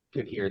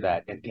could hear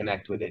that and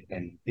connect with it,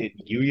 and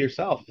you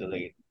yourself,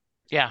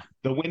 Yeah.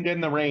 The Wind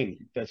and the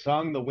Rain, the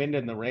song The Wind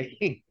and the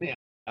Rain.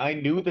 I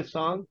knew the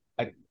song.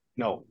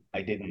 No,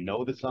 I didn't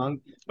know the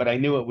song, but I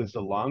knew it was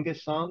the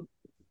longest song.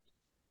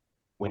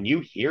 When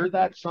you hear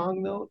that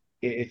song, though,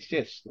 it's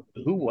just,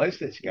 who was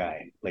this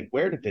guy? Like,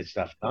 where did this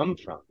stuff come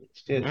from?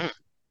 It's just,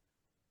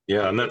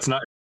 yeah, and it's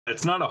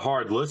not a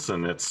hard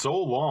listen. It's so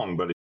long,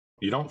 but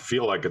you don't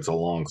feel like it's a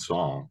long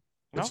song.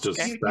 It's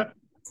Okay.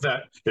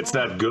 just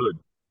that good.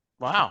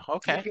 Wow.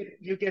 Okay.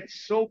 you get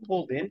so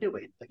pulled into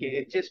it. Like,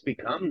 it just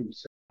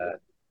becomes,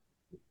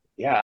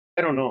 yeah,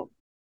 I don't know.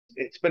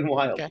 It's been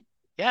wild. Okay.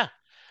 Yeah.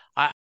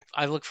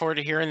 I look forward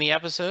to hearing the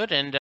episode,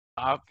 and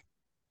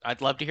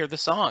I'd love to hear the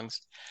songs.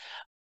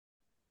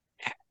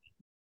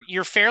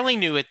 You're fairly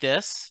new at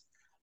this.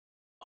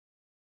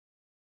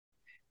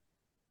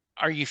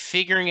 Are you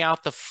figuring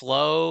out the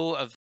flow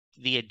of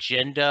the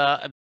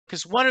agenda?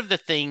 Because one of the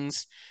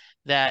things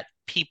that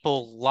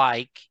people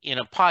like in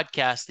a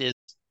podcast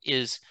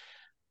is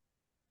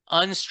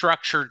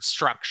unstructured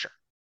structure.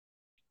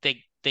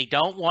 They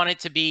don't want it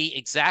to be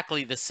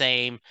exactly the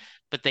same,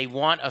 but they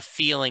want a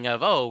feeling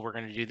of, oh, we're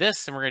going to do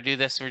this, and we're going to do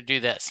this, and we're going to do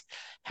this.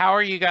 How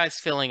are you guys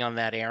feeling on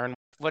that, Aaron?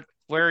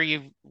 Where are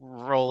you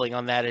rolling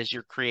on that as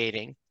you're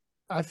creating?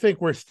 I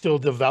think we're still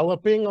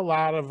developing a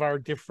lot of our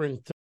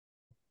different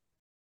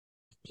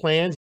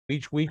plans.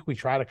 Each week we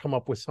try to come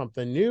up with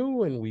something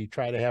new, and we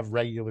try to have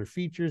regular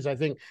features. I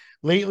think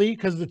lately,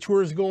 because the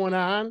tour is going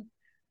on,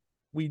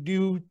 we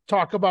do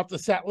talk about the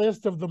set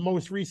list of the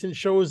most recent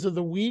shows of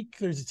the week.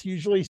 There's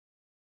usually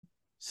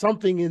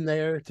something in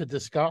there to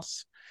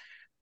discuss,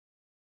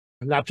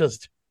 not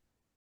just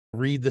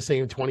read the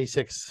same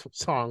 26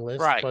 song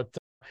list, right. But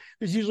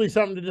there's usually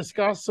something to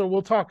discuss. So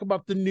we'll talk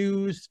about the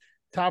news,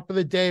 top of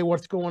the day,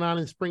 what's going on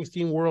in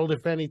Springsteen world,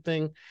 if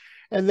anything.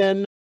 And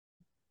then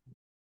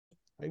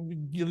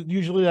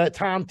usually let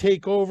Tom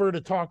take over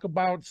to talk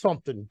about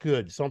something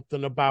good,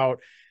 something about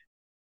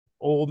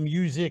old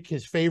music,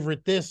 his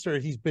favorite this, or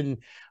he's been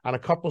on a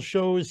couple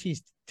shows.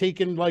 He's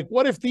taken, like,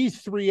 what if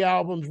these 3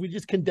 albums, we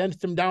just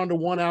condensed them down to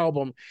 1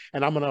 album,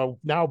 and I'm going to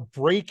now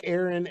break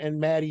Aaron and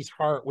Maddie's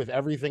heart with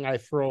everything I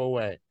throw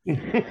away.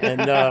 And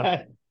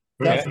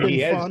that's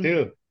been fun.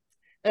 Too.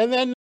 And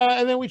then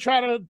we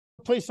try to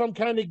play some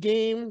kind of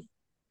game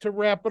to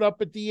wrap it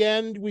up at the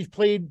end. We've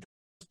played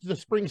the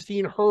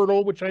Springsteen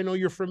Hurdle, which I know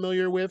you're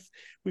familiar with.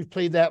 We've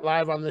played that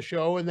live on the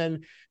show. And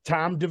then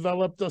Tom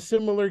developed a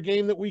similar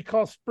game that we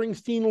call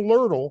Springsteen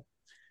Lurtle,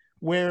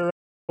 where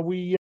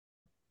we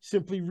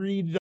simply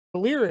read the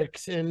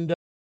lyrics and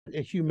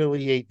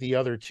humiliate the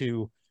other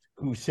two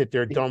who sit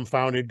there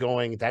dumbfounded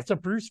going, that's a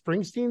Bruce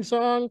Springsteen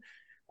song?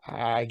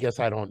 I guess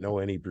I don't know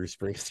any Bruce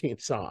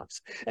Springsteen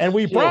songs. And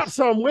we brought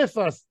some with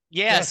us.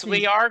 Yes,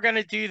 we are going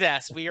to do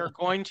this. We are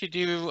going to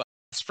do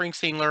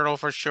Springsteen Lurtle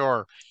for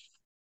sure.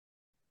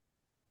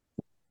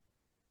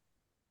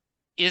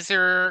 Is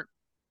there,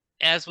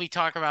 as we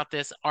talk about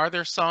this, are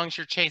there songs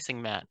you're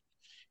chasing, Matt?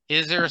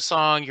 Is there a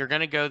song you're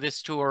going to go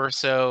this tour,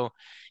 so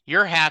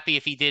you're happy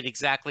if he did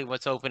exactly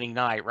what's opening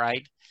night,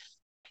 right?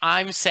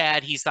 I'm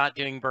sad he's not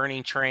doing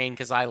Burning Train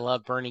because I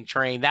love Burning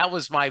Train. That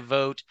was my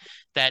vote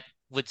that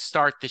would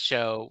start the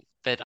show,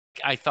 that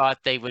I thought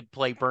they would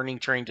play Burning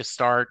Train to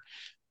start.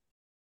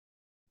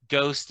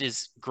 Ghost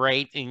is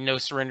great, and No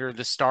Surrender to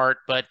the start,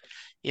 but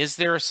is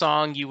there a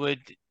song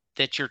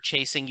that you're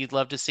chasing you'd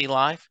love to see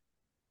live?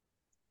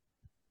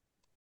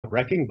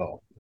 Wrecking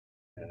Ball.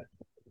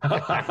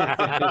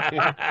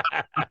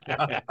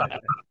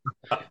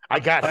 I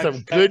got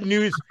some good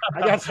news.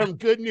 I got some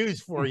good news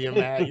for you,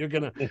 Matt. You're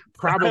gonna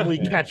probably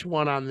catch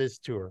one on this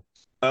tour.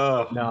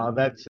 No,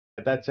 that's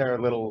our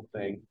little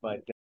thing.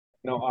 But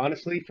no,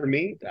 honestly, for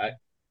me,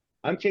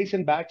 I'm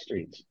chasing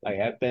Backstreets. I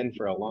have been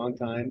for a long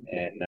time,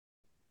 and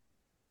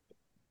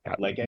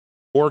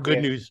more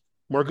good news.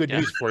 More good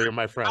news for you,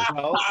 my friend.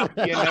 Well,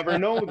 you never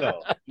know,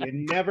 though.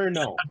 You never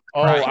know.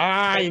 Oh, right.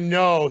 I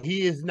know.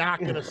 He is not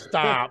going to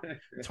stop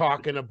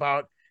talking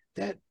about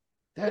that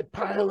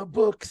pile of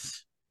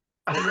books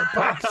and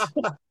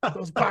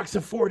those box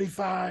of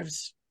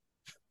 45s.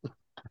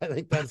 I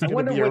think that's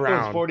going to be around.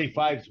 I wonder what those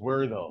 45s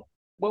were, though.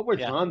 What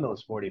was on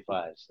those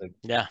 45s?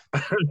 Yeah.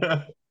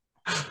 How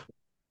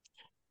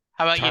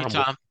about you,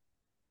 Tom?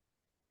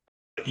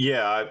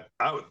 Yeah,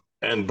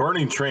 and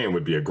Burning Train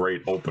would be a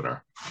great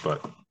opener,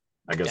 but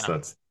I guess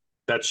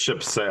that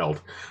ship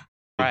sailed.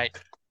 Right.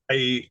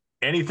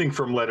 Anything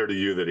from Letter to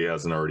You that he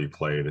hasn't already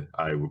played,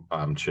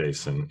 I'm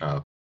chasing.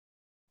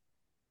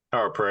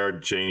 Power Prayer,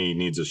 Janie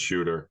Needs a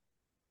Shooter.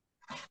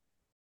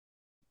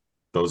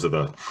 Those are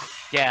the...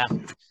 Yeah.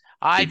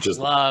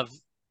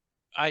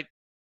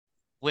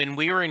 When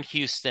we were in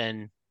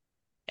Houston,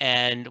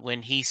 and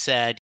when he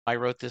said, I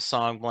wrote this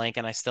song blank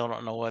and I still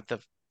don't know what the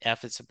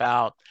F it's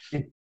about,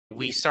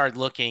 we started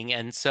looking,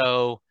 and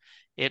so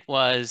it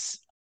was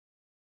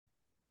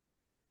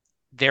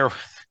there.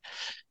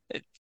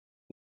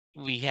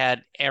 We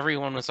had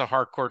everyone was a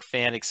hardcore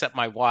fan except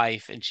my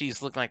wife, and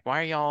she's looking like,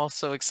 "Why are y'all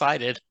so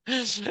excited?"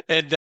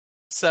 And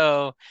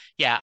so,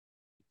 yeah,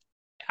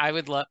 I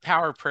would love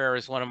Power Prayer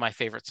is one of my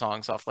favorite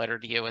songs off Letter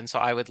to You, and so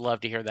I would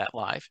love to hear that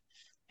live.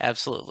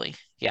 Absolutely,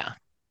 yeah.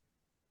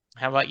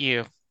 How about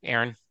you,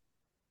 Aaron?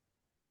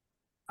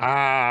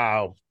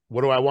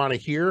 What do I want to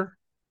hear?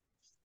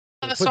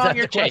 The Was song that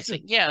you're the question?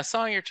 chasing. Yeah,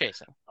 song you're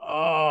chasing.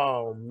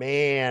 Oh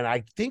man,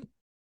 I think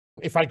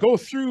if I go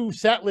through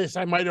set lists,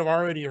 I might have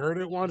already heard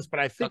it once, but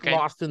I think Okay.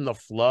 Lost in the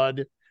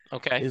Flood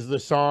Okay. is the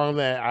song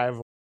that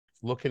I've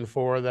looking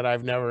for that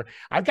I've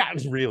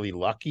gotten really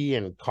lucky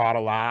and caught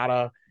a lot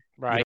of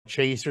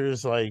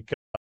chasers like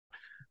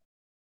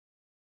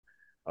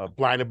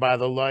Blinded by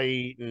the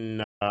Light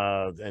and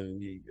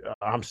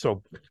I'm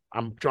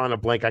drawing a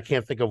blank. I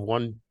can't think of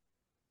one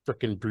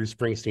freaking Bruce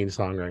Springsteen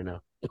song right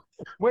now.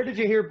 Where did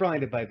you hear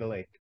Blinded by the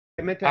Light?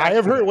 I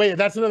have heard. Wait,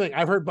 that's another thing.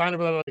 I've heard Blinded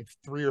by the Light like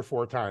 3 or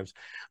 4 times.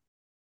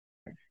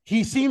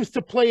 He seems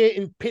to play it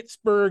in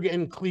Pittsburgh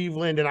and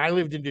Cleveland, and I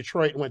lived in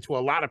Detroit and went to a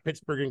lot of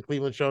Pittsburgh and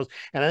Cleveland shows,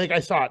 and I think I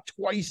saw it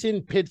twice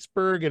in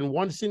Pittsburgh and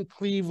once in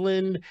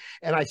Cleveland,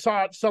 and I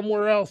saw it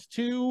somewhere else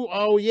too.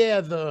 Oh yeah,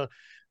 the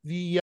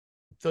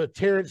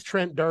Terrence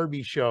Trent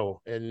D'Arby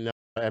show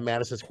at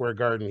Madison Square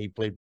Garden. He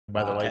played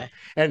by the Light,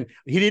 and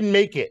he didn't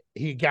make it.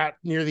 He got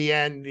near the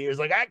end, and he was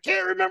like, "I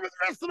can't remember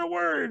the rest of the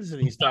words,"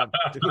 and he stopped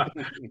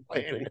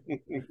playing it.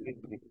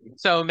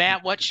 So,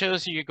 Matt, what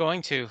shows are you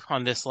going to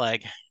on this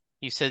leg?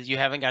 You said you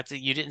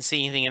didn't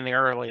see anything in the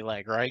early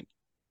leg, right?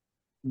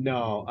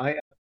 No,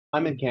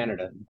 I'm in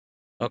Canada.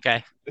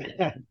 Okay.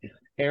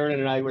 Aaron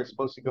and I were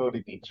supposed to go to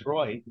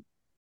Detroit.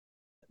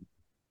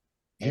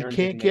 He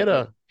can't get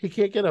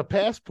a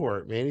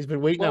passport, man. He's been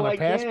waiting on a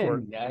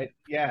passport.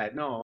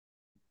 No.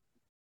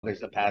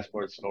 There's a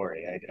passport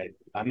story.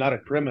 I'm not a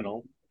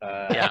criminal.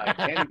 I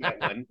can get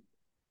one.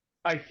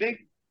 I think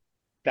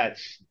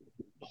that's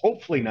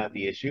hopefully not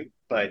the issue,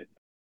 but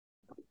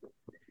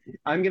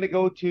I'm going to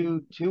go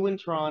to 2 in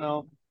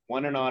Toronto,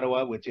 1 in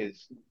Ottawa, which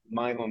is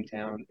my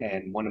hometown,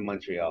 and 1 in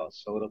Montreal.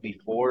 So it'll be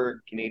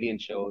 4 Canadian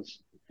shows.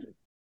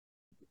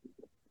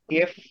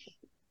 If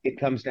it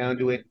comes down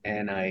to it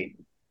and I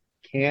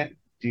can't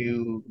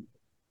do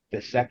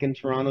the second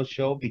Toronto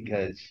show,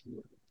 because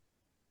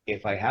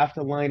if I have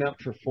to line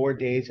up for 4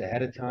 days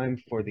ahead of time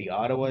for the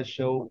Ottawa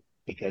show,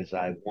 because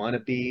I want to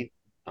be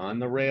on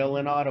the rail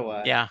in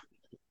Ottawa,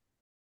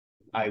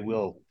 I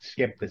will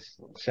skip the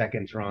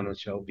second Toronto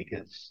show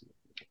because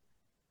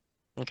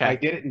I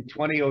did it in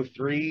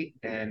 2003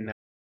 and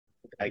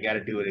I got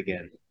to do it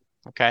again.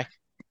 Okay.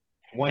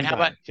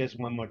 Just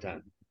one more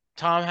time.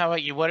 Tom, how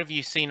about you? What have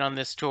you seen on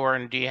this tour,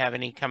 and do you have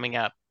any coming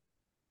up?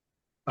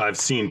 I've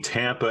seen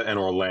Tampa and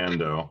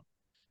Orlando,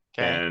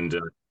 and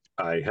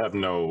I have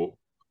no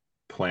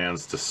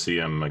plans to see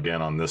him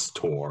again on this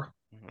tour,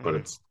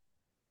 but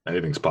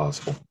anything's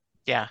possible.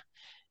 Yeah.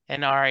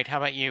 And all right, how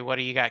about you? What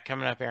do you got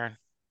coming up, Aaron?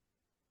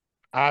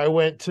 I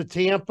went to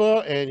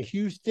Tampa and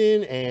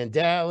Houston and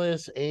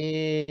Dallas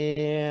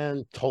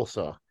and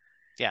Tulsa.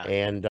 Yeah.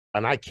 And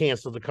I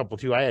canceled a couple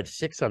too. I had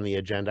 6 on the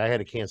agenda. I had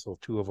to cancel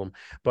 2 of them.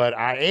 But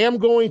I am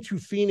going to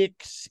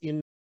Phoenix in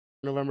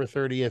November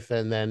 30th,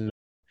 and then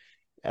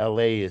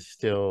LA is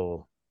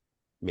still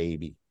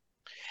maybe.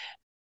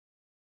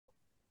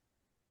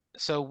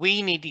 So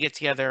we need to get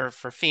together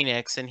for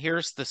Phoenix, and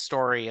here's the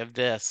story of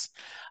this.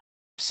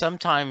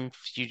 Sometimes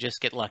you just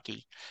get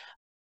lucky.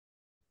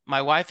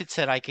 My wife had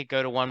said I could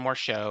go to one more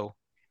show.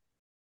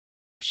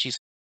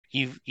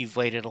 You've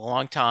waited a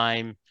long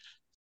time.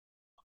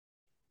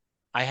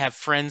 I have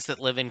friends that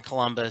live in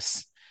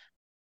Columbus.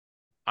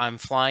 I'm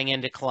flying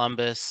into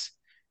Columbus,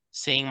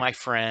 seeing my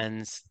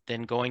friends,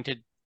 then going to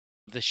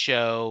the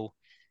show,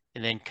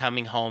 and then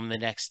coming home the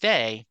next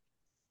day.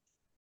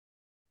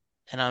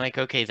 And I'm like,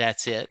 okay,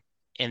 that's it.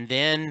 And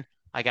then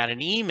I got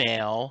an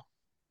email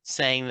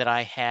saying that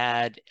I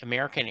had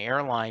American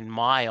Airline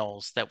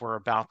miles that were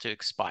about to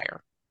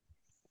expire,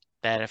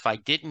 that if I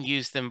didn't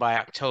use them by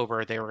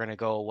October, they were going to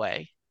go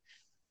away.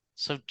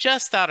 So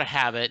just out of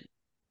habit,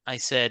 I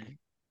said,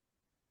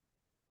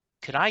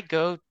 could I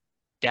go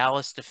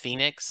Dallas to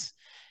Phoenix?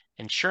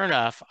 And sure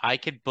enough, I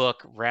could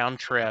book round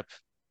trip,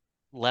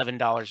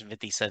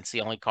 $11.50,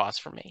 the only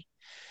cost for me.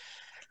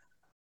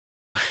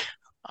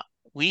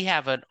 We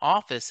have an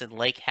office in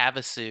Lake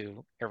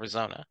Havasu,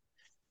 Arizona,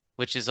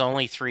 which is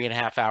only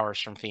 3.5 hours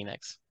from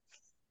Phoenix.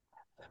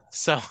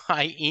 So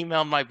I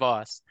emailed my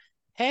boss,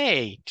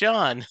 hey,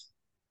 John,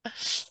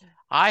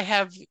 I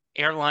have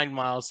airline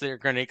miles that are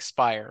going to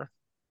expire.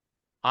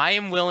 I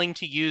am willing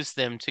to use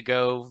them to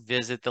go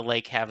visit the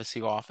Lake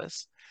Havasu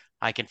office.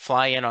 I can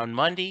fly in on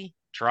Monday,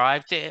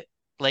 drive to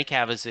Lake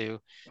Havasu,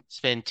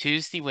 spend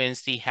Tuesday,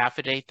 Wednesday, half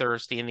a day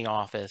Thursday in the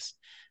office,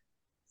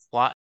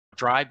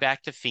 drive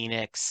back to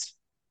Phoenix.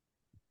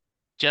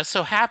 Just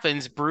so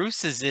happens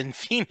Bruce is in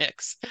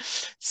Phoenix.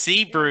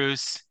 See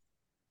Bruce.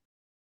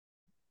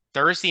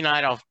 Thursday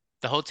night,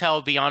 the hotel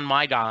will be on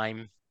my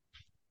dime.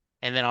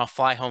 and then I'll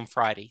fly home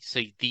Friday.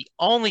 So the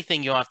only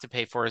thing you'll have to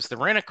pay for is the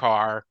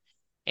rent-a-car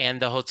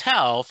and the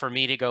hotel for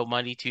me to go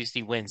Monday,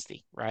 Tuesday,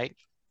 Wednesday, right?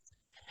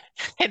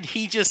 And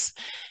he just,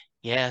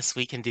 yes,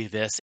 we can do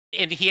this.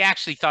 And he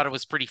actually thought it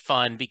was pretty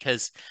fun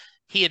because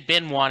he had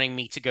been wanting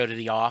me to go to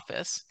the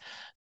office.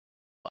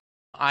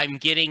 I'm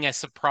getting a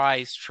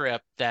surprise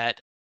trip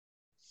that,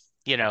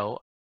 so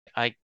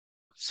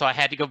I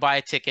had to go buy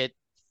a ticket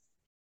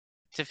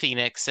to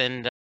Phoenix,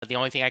 and the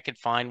only thing I could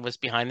find was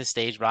behind the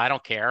stage, but I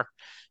don't care.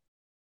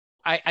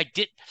 I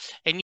did,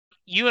 and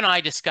you and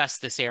I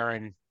discussed this,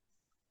 Aaron,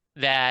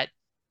 that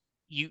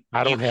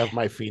I don't have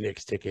my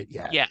Phoenix ticket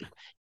yet. Yeah,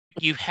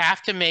 you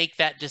have to make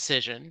that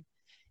decision.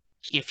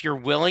 If you're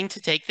willing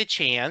to take the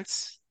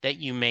chance that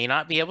you may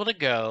not be able to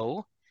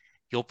go,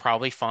 you'll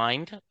probably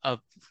find an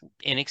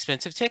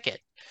inexpensive ticket.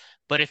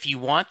 But if you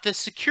want the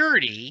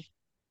security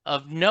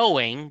of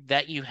knowing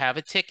that you have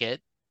a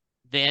ticket,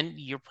 then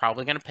you're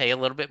probably going to pay a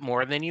little bit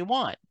more than you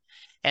want.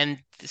 And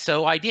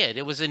so I did.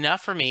 It was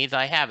enough for me that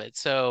I have it.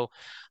 So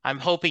I'm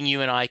hoping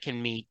you and I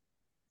can meet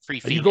free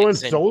Phoenix. Are you going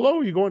solo?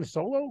 Are you going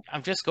solo?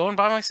 I'm just going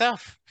by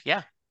myself.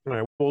 Yeah. All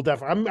right. Well,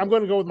 definitely. I'm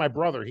going to go with my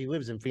brother. He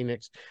lives in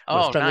Phoenix.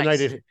 Oh, spend nice.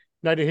 the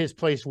night at his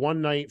place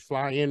one night,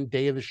 fly in,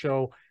 day of the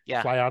show,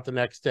 fly out the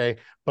next day.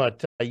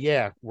 But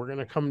yeah, we're going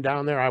to come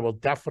down there. I will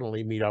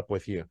definitely meet up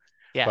with you.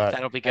 Yeah,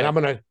 that'll be good.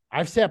 And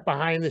I've sat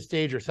behind the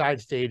stage or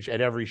side stage at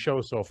every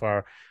show so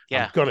far.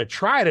 Yeah. I'm going to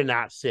try to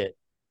not sit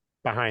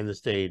behind the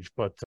stage,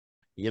 but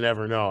you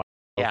never know.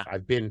 Yeah.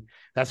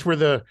 That's where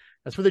the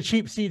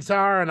cheap seats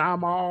are, and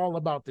I'm all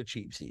about the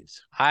cheap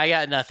seats. I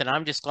got nothing.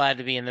 I'm just glad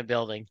to be in the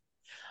building.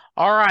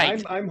 All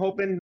right. I'm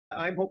hoping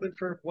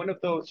for one of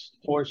those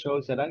 4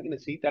 shows that I'm going to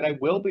see that I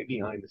will be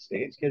behind the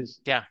stage, because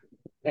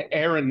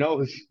Aaron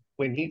knows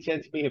when he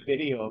sends me a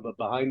video of a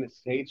behind the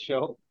stage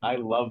show, I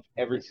love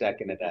every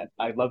second of that.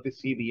 I love to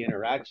see the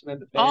interaction of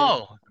the fans.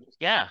 Oh,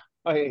 yeah.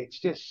 It's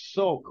just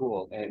so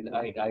cool, and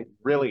I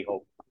really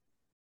hope.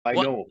 I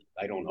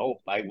don't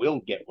hope. I will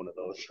get one of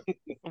those.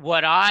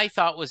 What I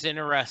thought was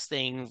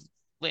interesting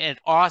in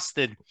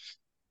Austin,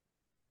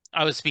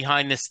 I was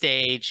behind the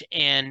stage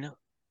and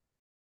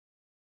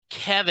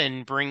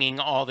Kevin bringing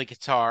all the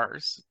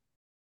guitars.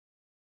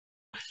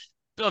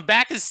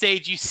 Back the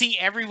stage, you see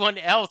everyone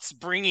else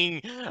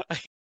bringing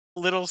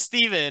little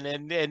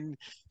Steven and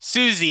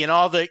Susie and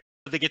all the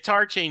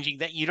guitar changing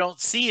that you don't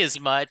see as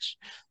much.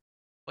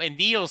 And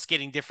Neil's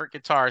getting different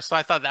guitars. So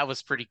I thought that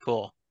was pretty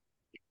cool.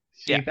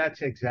 See,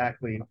 that's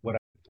exactly what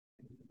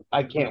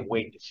I can't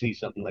wait to see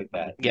something like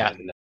that. Yeah.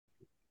 And,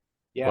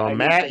 well,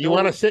 Matt, you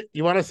want to sit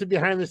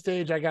behind the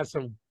stage? I got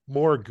some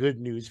more good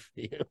news for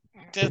you.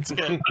 That's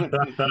good.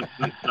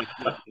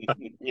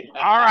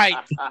 All right.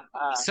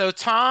 So,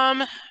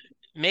 Tom,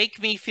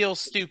 Make Me Feel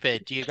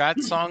Stupid. Do you got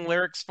song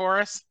lyrics for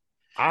us?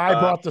 I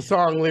brought the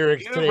song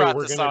lyrics today.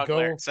 We're gonna go.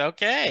 Lyrics.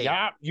 Okay.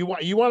 Yeah. You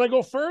want to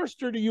go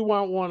first, or do you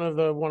want one of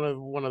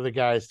the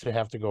guys to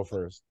have to go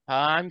first?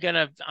 I'm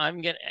gonna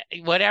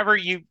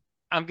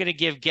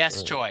give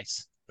guest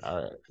choice.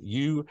 All right.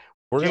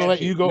 We're gonna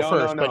let you go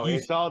first. No,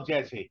 it's all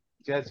Jesse.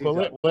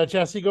 Let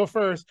Jesse go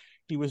first.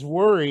 He was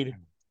worried.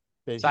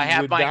 So I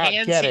have my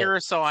hands here,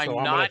 so I'm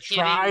not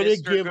try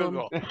hitting to Mr. give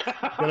Google.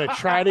 I'm gonna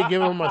try to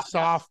give him a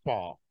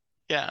softball.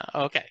 Yeah.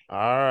 Okay. All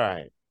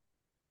right.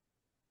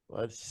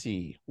 Let's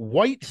see.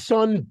 White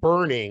sun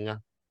burning,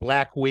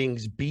 black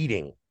wings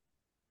beating.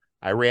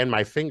 I ran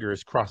my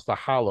fingers across the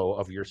hollow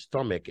of your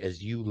stomach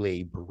as you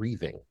lay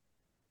breathing.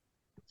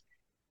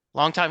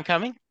 Long time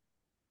coming?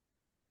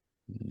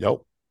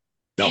 Nope.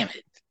 Damn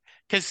it.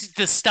 Because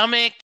the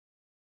stomach,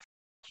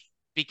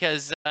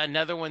 because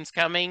another one's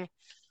coming.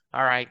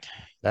 All right.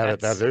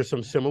 There's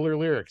some similar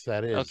lyrics.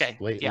 That is. Okay.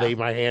 Lay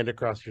my hand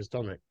across your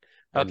stomach.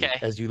 Okay.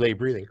 As you lay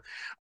breathing.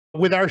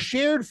 With our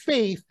shared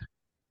faith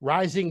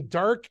rising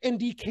dark and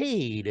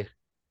decayed,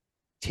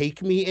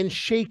 take me and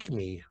shake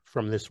me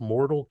from this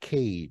mortal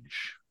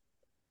cage.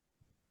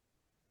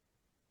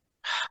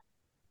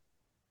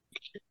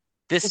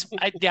 I'm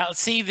going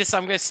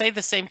to say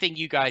the same thing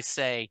you guys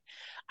say.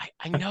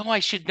 I know I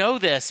should know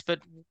this, but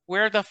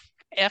where the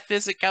F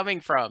is it coming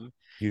from?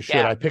 You should.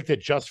 Yeah. I picked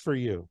it just for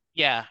you.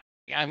 Yeah.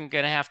 I'm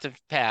going to have to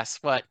pass.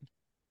 What?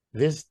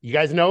 You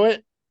guys know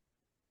it?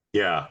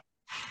 Yeah.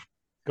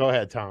 Go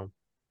ahead, Tom.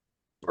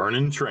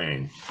 Burning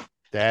Train.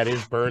 That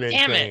is Burning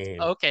Train. Damn it.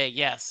 Okay,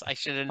 yes. I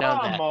should have known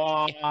that. Come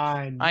on.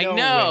 I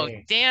know.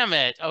 Way. Damn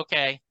it.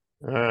 Okay.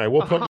 All right.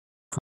 We'll put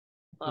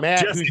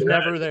Matt, Jesse, who's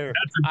never there.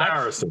 That's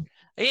embarrassing.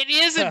 It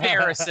is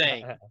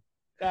embarrassing.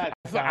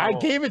 I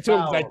gave it to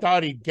him because I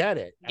thought he'd get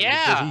it.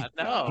 Yeah.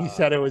 He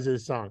said it was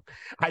his song.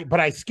 But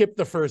I skipped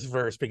the first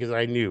verse because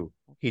I knew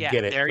he'd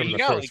get it. There you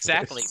go.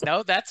 Exactly. Verse.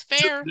 No, that's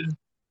fair.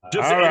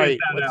 Just all right.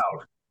 That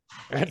out.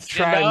 Let's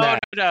try that.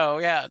 No.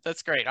 Yeah,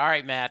 that's great. All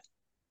right, Matt.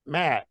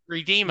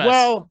 Redeem us.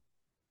 Well,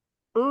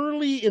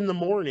 early in the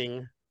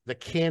morning, the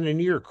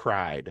cannoneer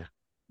cried.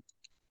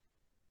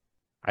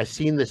 I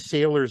seen the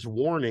sailor's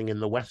warning in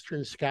the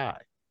western sky.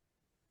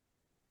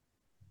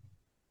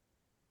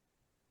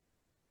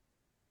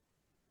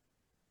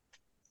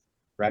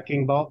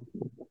 Wrecking Ball?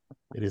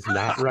 It is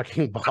not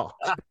Wrecking Ball.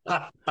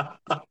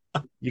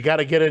 You got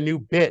to get a new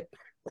bit.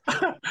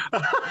 How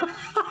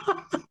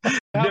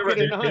could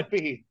it not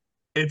be?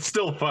 It's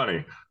still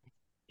funny.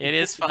 It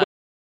is fun.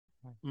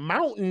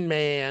 Mountain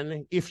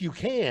Man, if you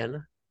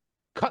can,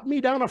 cut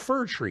me down a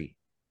fir tree.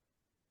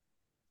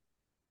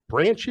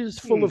 Branches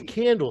full of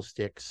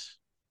candlesticks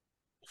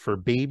for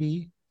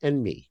baby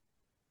and me.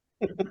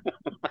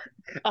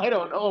 I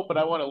don't know, but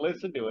I want to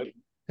listen to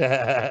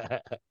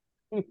it.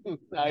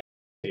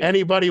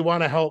 Anybody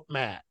want to help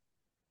Matt?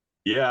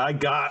 Yeah,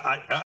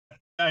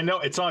 I know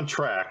it's on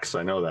tracks.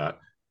 I know that.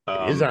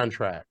 It is on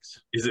tracks.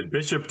 Is it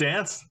Bishop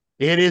Dance?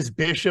 It is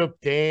Bishop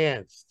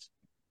Danced.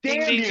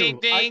 Damn Ding, you. ding,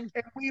 ding,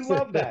 ding. We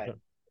love that.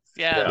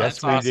 Yeah, Yes,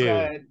 that's we awesome.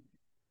 do.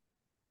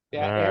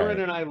 Yeah, All Aaron right.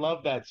 and I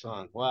love that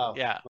song. Wow.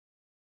 Yeah.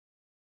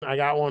 I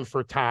got one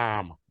for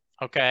Tom.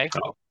 Okay.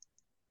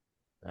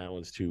 That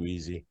one's too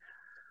easy.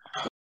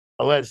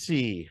 Let's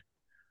see.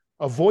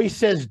 A voice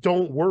says,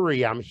 "Don't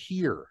worry, I'm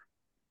here.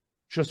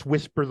 Just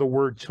whisper the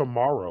word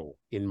tomorrow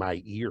in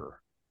my ear."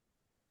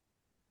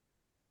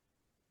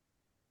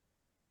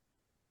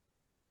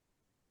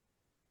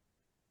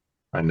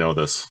 I know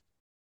this.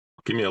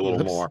 Give me a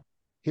little more.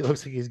 He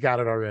looks like he's got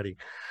it already.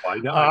 Why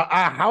not?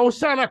 A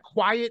house on a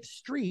quiet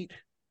street,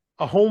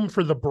 a home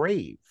for the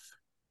brave.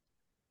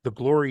 The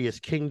glorious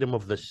kingdom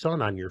of the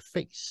sun on your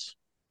face.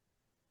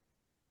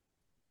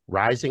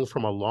 Rising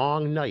from a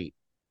long night,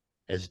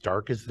 as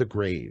dark as the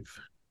grave.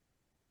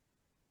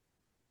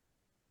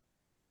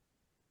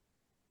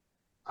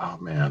 Oh,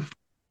 man.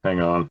 Hang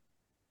on.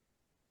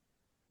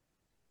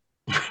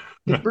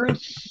 Did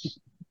Bruce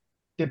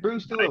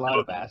do a lot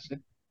of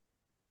acid?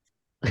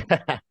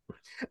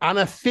 On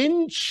a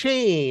thin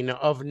chain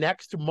of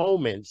next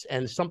moments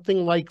and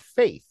something like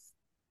faith.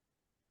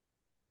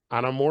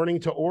 On a morning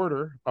to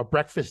order, a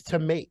breakfast to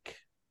make.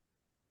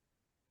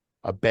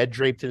 A bed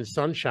draped in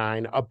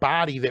sunshine, a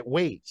body that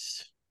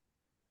waits.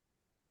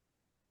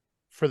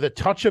 For the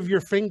touch of your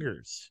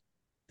fingers,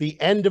 the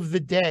end of the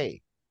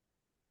day.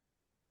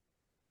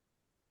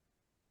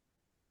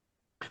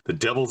 The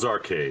Devil's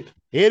Arcade.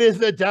 It is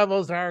the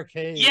Devil's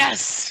Arcade.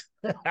 Yes.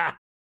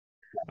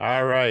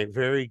 All right,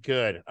 very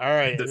good. All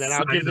right, and then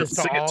I'll give this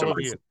to all of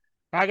you.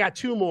 I got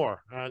two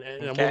more, and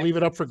Okay. we'll leave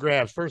it up for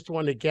grabs. First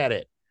one to get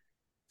it.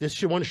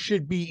 This one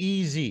should be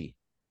easy.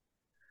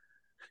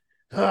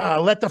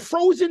 Let the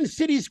frozen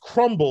cities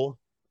crumble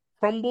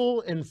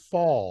and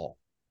fall.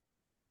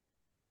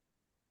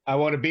 I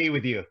want to be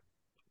with you.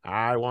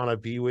 I want to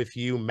be with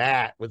you,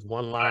 Matt, with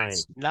one line.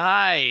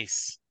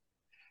 Nice.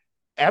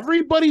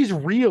 Everybody's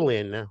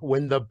reeling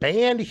when the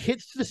band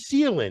hits the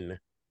ceiling.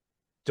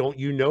 Don't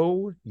you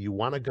know you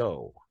want to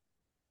go?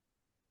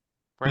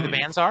 Where the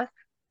bands are?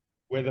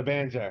 Where the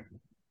bands are.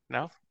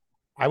 No.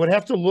 I would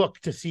have to look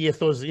to see if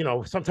those,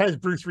 sometimes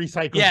Bruce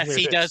recycles. Yes,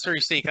 he lyrics. does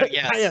recycle.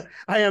 Yes.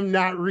 I am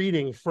not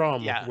reading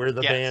from where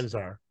the yes. bands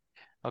are.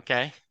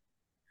 Okay.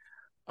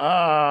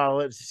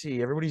 Let's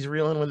see. Everybody's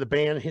reeling when the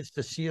band hits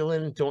the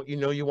ceiling. Don't you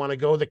know you want to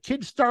go? The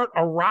kids start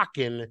a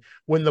rocking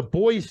when the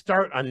boys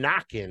start a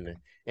knocking,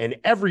 and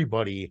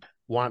everybody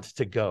wants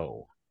to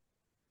go.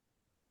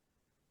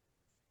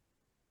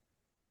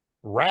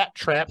 Rat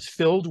traps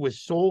filled with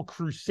soul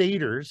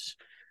crusaders.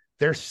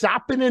 They're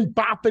sopping and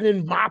bopping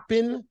and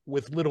mopping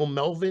with little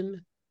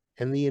Melvin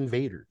and the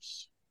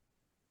invaders.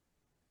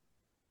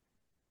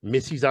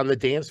 Missy's on the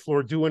dance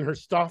floor doing her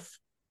stuff.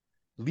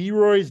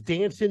 Leroy's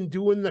dancing,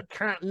 doing the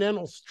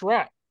continental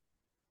strut.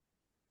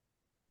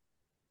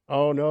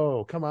 Oh,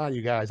 no. Come on,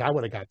 you guys. I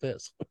would have got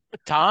this.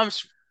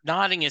 Tom's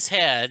nodding his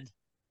head.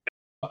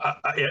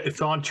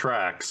 It's on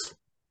tracks.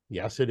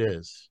 Yes, it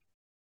is.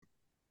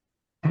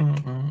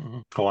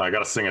 Hold on, I got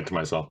to sing it to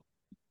myself.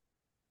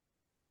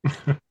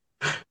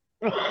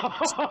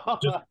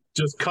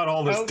 just cut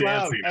all this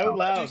dancing out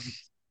loud.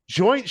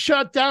 Joint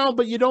shut down,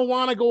 but you don't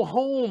want to go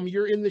home.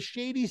 You're in the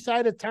shady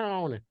side of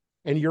town,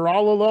 and you're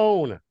all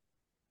alone.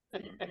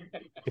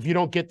 If you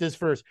don't get this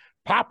verse,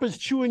 Papa's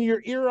chewing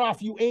your ear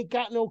off. You ain't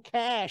got no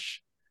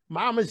cash.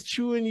 Mama's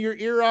chewing your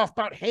ear off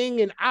about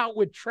hanging out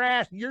with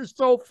trash. You're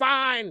so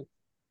fine.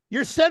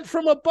 You're sent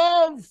from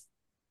above.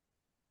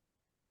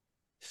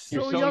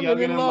 So young and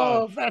in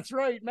love. That's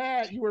right,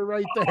 Matt. You were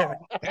right there.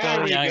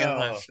 There we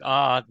go.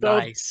 Oh,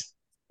 nice.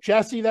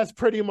 Jesse, that's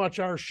pretty much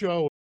our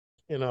show.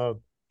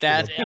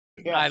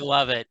 I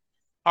love it.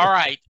 All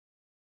right.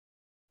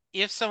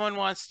 If someone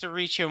wants to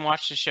reach you and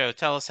watch the show,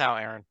 tell us how,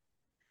 Aaron.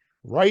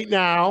 Right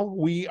now,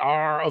 we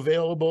are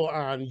available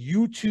on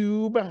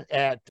YouTube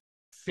at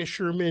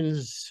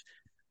Fisherman's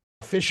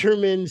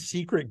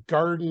Secret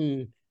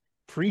Garden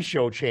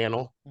pre-show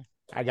channel.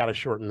 I got to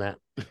shorten that.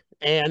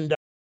 And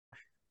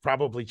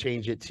probably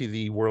change it to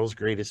the World's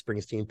Greatest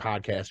Springsteen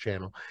Podcast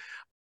channel.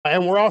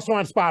 And we're also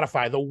on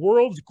Spotify, the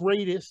World's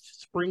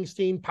Greatest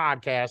Springsteen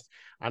Podcast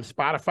on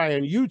Spotify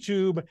and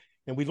YouTube.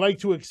 And we'd like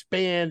to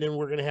expand, and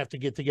we're going to have to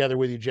get together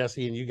with you,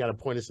 Jesse, and you got to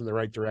point us in the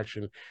right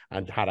direction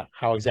on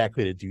how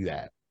exactly to do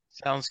that.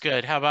 Sounds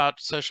good. How about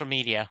social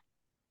media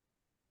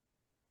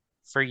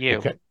for you?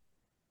 Okay.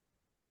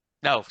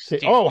 No.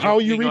 How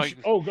you reach?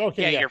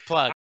 Okay. Yeah, your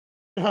plug.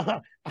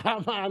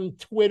 I'm on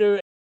Twitter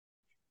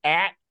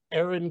at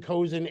Aaron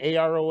Kozin,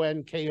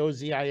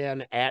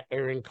 AronKozin, at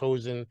Aaron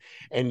Kozin,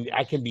 and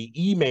I can be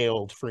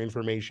emailed for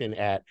information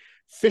at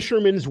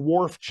Fisherman's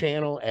Wharf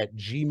Channel at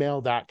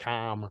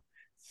gmail.com.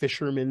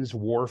 Fisherman's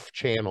Wharf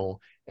Channel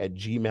at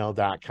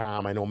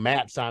gmail.com. I know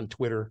Matt's on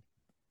Twitter.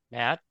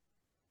 Matt,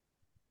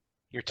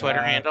 your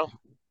Twitter handle?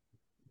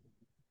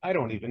 I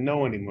don't even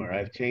know anymore.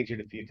 I've changed it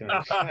a few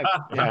times.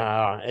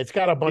 Yeah, it's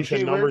got a bunch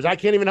of numbers. I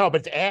can't even help.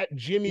 It's at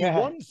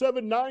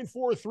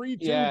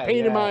Jimmy179432,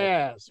 pain in my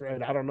ass.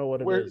 Right? I don't know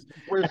what it is.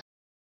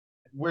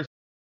 We're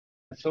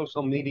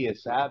social media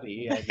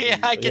savvy.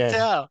 I can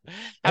tell.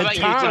 How about Tom,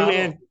 you, Tom?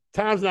 man,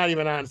 Tom's not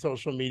even on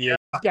social media.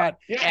 He's got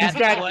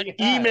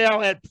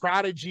email at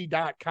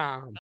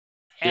prodigy.com.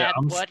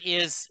 What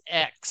is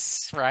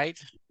X, right?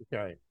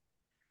 Okay.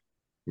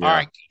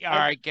 Yeah. All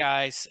right,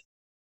 guys.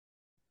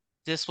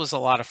 This was a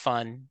lot of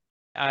fun.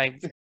 I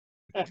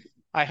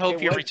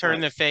hope you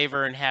return the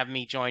favor and have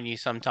me join you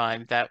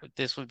sometime.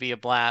 This would be a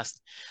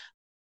blast.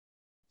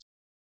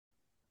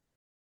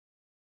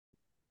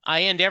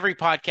 I end every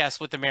podcast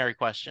with a Mary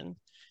question.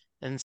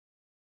 And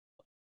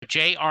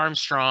Jay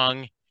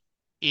Armstrong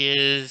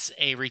is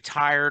a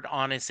retired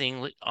honors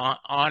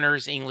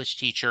English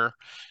teacher.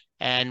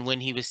 And when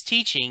he was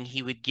teaching,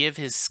 he would give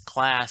his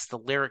class the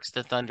lyrics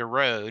to Thunder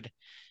Road,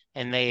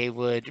 and they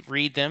would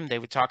read them. They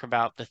would talk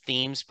about the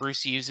themes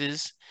Bruce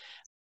uses,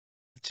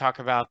 talk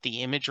about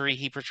the imagery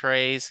he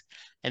portrays,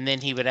 and then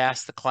he would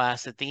ask the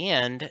class at the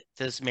end,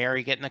 does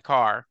Mary get in the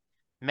car?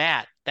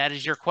 Matt, that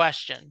is your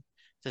question.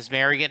 Does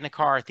Mary get in the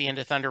car at the end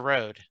of Thunder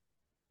Road?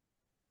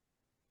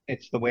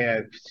 It's the way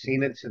I've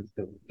seen it since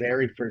the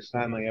very first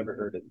time I ever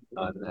heard it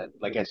on that.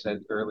 Like I said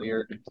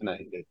earlier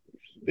tonight,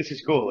 this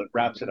is cool. It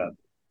wraps it up.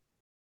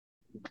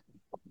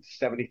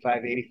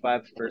 75,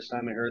 85, the first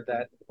time I heard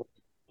that,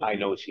 I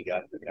know she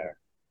got in the car.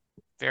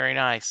 Very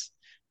nice.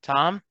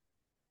 Tom?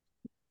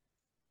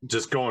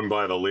 Just going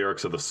by the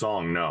lyrics of the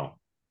song, no.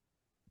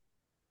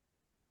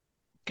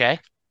 Okay.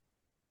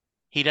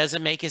 He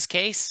doesn't make his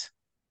case?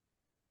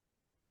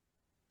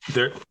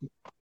 The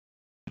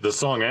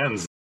song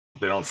ends,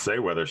 they don't say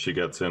whether she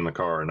gets in the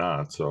car or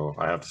not, so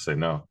I have to say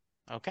no.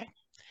 Okay.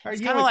 Are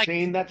you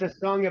insane? That's a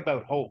song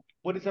about hope.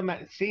 What is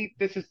a see?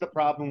 This is the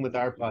problem with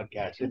our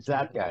podcast. It's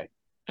that guy.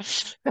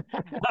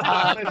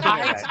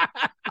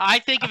 I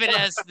think of it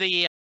as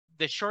the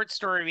short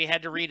story we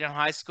had to read in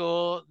high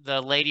school,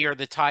 The Lady or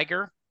the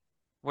Tiger,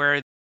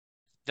 where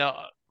the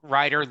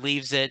writer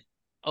leaves it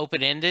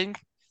open-ended.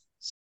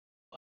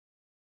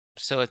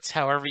 So it's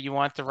however you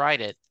want to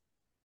write it.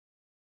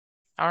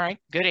 All right,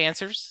 good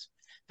answers.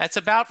 That's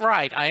about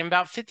right. I am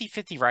about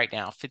 50-50 right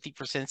now.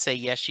 50% say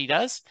yes, she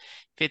does.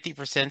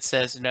 50%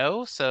 says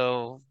no.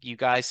 So you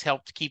guys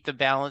helped keep the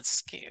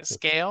balance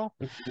scale.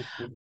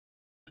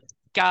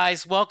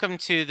 Guys, welcome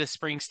to the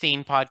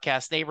Springsteen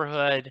Podcast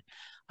Neighborhood.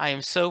 I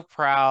am so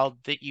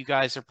proud that you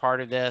guys are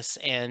part of this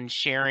and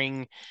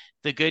sharing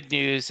the good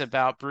news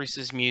about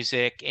Bruce's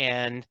music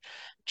and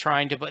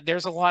but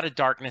there's a lot of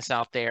darkness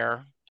out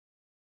there,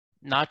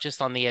 not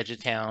just on the edge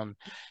of town,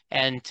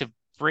 and to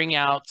bring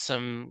out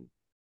some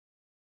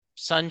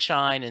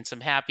sunshine and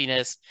some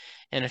happiness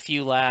and a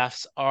few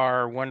laughs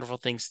are wonderful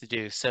things to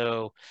do.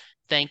 So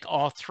thank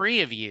all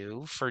three of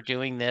you for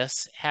doing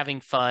this,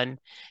 having fun,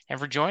 and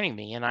for joining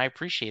me. And I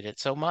appreciate it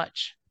so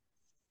much.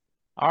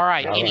 All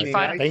right. May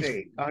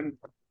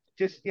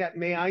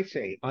I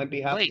say, on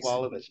behalf of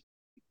all of us,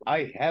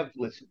 I have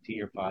listened to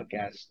your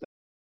podcast.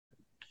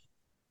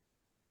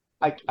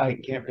 I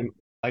can't remember.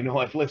 I know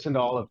I've listened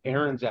to all of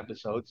Aaron's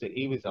episodes that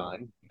he was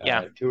on,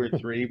 2 or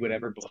 3,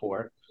 whatever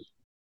before.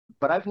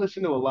 But I've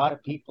listened to a lot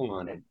of people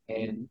on it,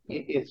 and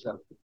it is a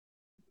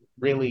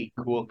really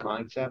cool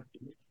concept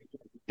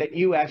that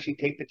you actually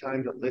take the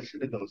time to listen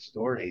to those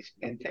stories.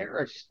 And there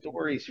are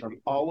stories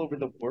from all over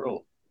the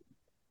world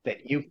that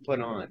you've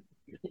put on.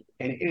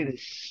 And it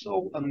is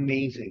so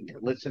amazing to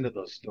listen to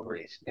those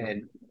stories.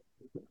 And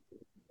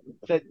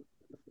the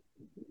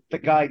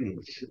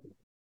guidance,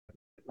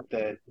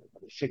 the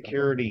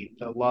security,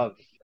 the love,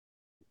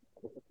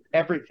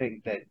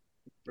 everything that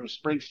Bruce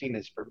Springsteen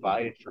has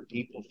provided for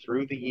people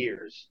through the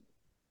years.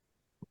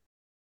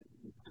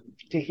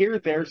 To hear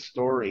their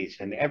stories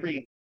and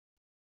every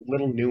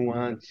little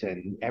nuance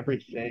and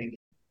everything,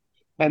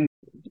 and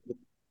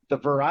the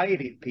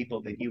variety of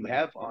people that you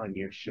have on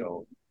your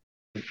show,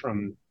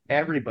 from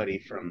everybody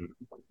from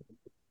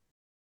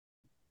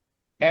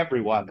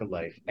every walk of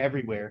life,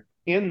 everywhere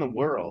in the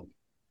world,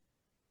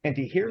 and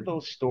to hear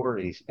those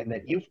stories and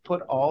that you've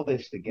put all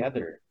this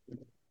together,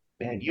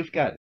 man, you've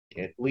got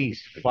at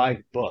least 5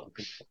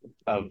 books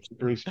of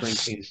Bruce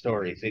Springsteen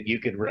stories that you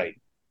could write.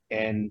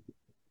 And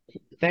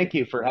thank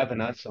you for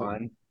having us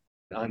on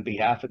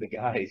behalf of the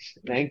guys.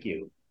 Thank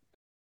you.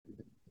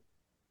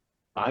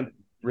 I'm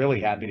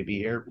really happy to be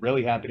here,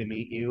 really happy to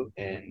meet you,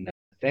 and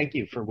thank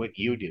you for what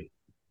you do.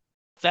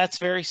 That's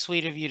very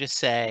sweet of you to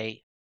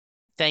say.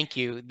 Thank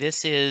you.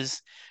 This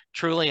is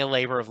truly a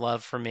labor of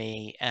love for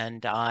me,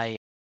 and I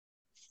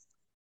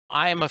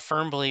am a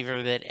firm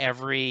believer that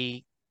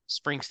every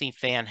Springsteen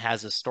fan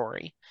has a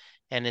story,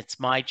 and it's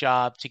my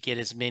job to get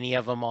as many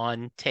of them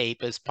on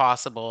tape as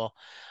possible.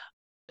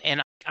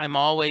 And I'm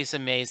always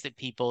amazed at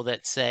people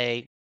that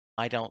say,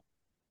 I don't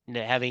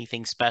have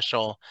anything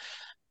special.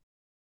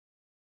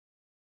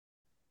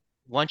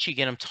 Once you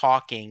get them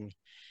talking,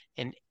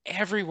 and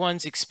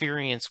everyone's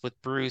experience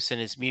with Bruce and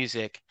his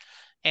music,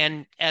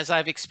 and as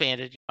I've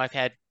expanded, I've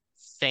had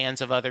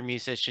fans of other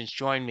musicians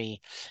join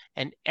me,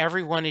 and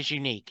everyone is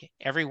unique.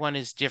 Everyone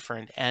is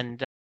different.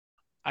 And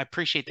I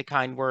appreciate the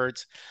kind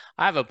words.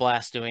 I have a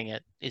blast doing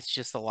it. It's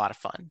just a lot of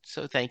fun.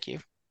 So thank you.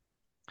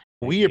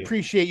 We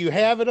appreciate you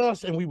having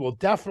us, and we will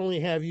definitely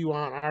have you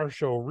on our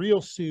show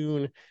real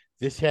soon.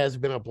 This has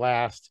been a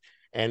blast,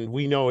 and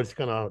we know it's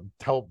going to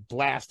help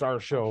blast our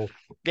show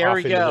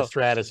into the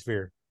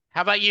stratosphere.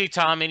 How about you,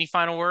 Tom? Any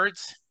final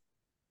words?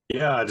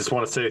 Yeah, I just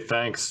want to say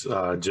thanks,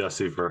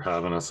 Jesse, for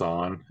having us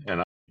on.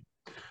 And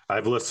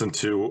I've listened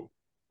to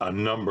a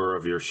number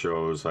of your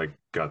shows. I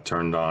got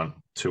turned on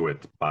to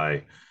it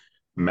by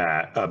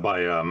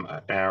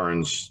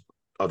Aaron's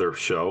other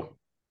show,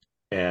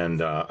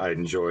 and I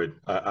enjoyed.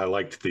 I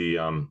liked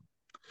the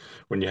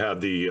when you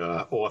had the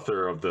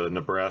author of the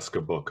Nebraska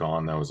book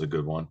on. That was a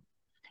good one.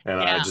 And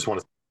I just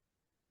want to.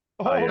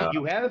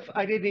 You have?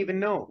 I didn't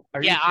even know.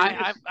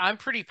 I'm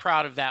pretty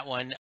proud of that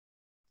one,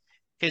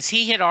 because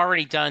he had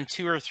already done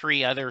 2 or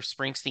 3 other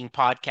Springsteen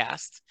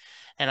podcasts,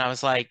 and I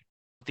was like,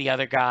 the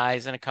other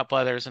guys and a couple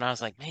others, and I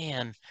was like,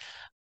 man.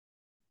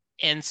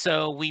 And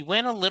so we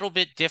went a little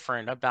bit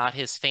different about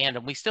his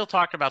fandom. We still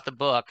talked about the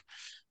book,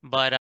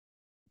 but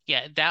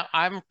that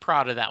I'm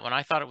proud of that one.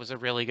 I thought it was a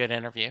really good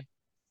interview.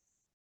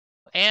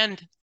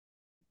 And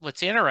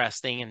what's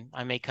interesting, and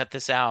I may cut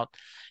this out,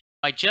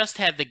 I just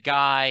had the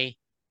guy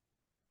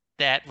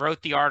that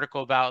wrote the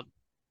article about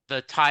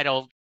the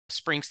title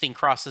Springsteen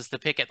Crosses the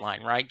Picket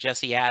Line, right?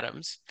 Jesse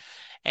Adams.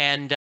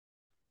 And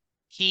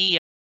he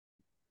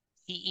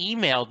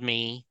emailed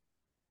me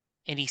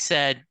and he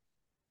said,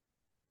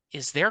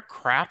 is there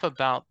crap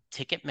about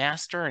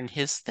Ticketmaster and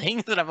his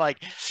thing? That I'm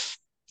like,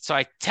 so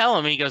I tell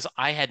him, and he goes,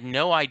 I had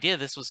no idea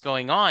this was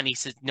going on. He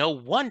said, no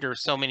wonder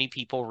so many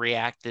people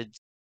reacted.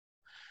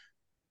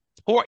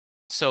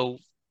 So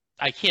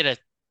I hit a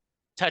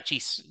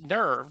touchy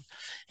nerve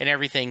and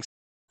everything.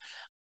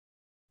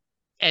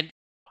 And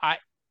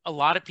a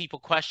lot of people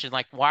question,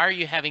 like, why are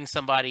you having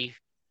somebody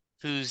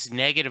who's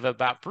negative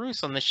about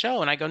Bruce on the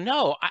show? And I go,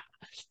 no,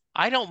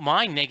 I don't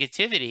mind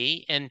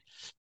negativity. And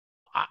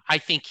I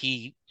think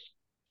he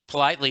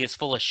politely is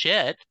full of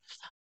shit.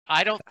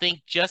 I don't think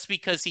just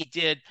because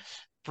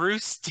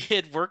Bruce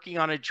did Working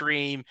on a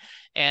Dream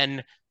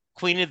and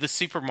Queen of the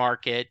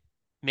Supermarket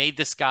made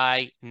this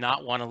guy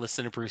not want to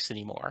listen to Bruce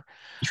anymore.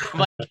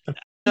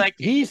 Like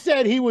he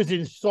said he was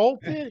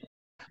insulted.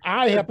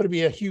 I happen to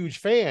be a huge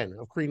fan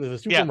of Queen of the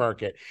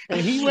Supermarket,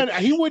 and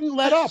he wouldn't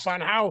let up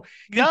on how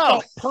he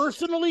felt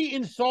personally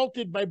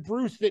insulted by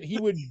Bruce that he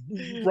would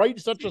write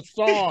such a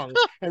song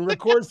and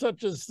record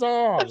such a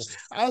song.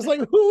 I was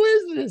like, who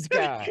is this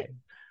guy?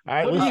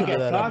 I listened to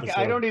that episode.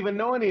 I don't even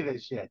know any of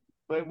this shit.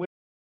 But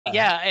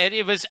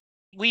and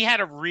we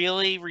had a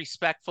really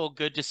respectful,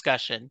 good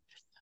discussion,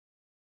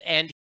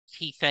 and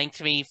he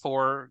thanked me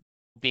for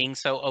being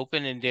so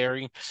open and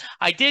daring.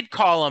 I did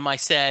call him. I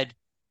said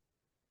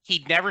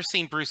he'd never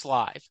seen Bruce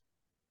live.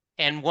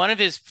 And one of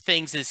his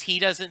things is he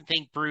doesn't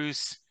think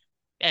Bruce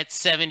at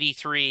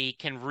 73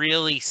 can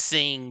really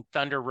sing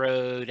Thunder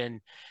Road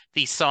and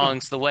these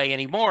songs the way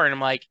anymore. And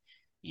I'm like,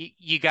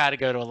 you got to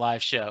go to a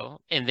live show,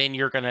 and then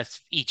you're going to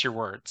eat your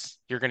words.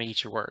 You're going to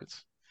eat your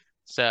words.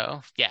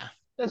 So, yeah.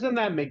 Doesn't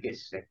that make you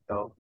sick,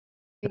 though?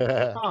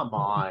 Come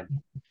on.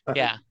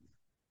 Yeah.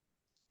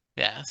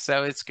 Yeah,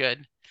 so it's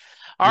good.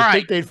 I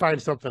think they'd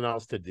find something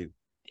else to do.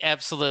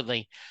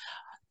 Absolutely.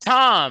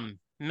 Tom,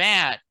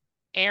 Matt,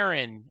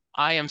 Aaron,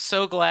 I am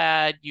so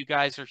glad you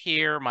guys are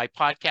here, my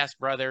podcast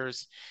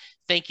brothers.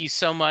 Thank you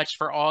so much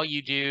for all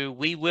you do.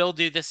 We will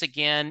do this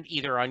again,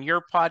 either on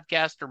your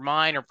podcast or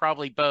mine, or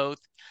probably both.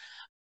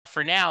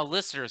 For now,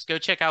 listeners, go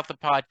check out the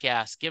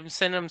podcast.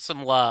 Send them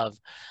some love.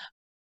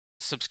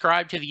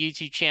 Subscribe to the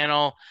YouTube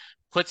channel.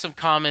 Put some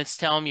comments.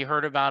 Tell them you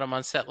heard about them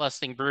on Set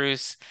Listing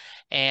Bruce.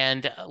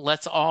 And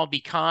let's all be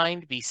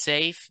kind, be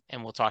safe,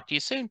 and we'll talk to you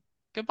soon.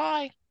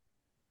 Goodbye.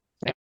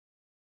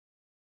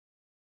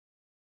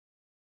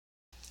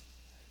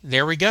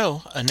 There we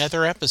go.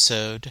 Another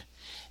episode.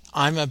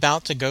 I'm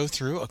about to go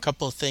through a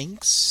couple of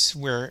things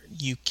where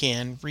you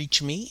can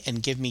reach me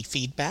and give me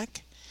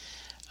feedback.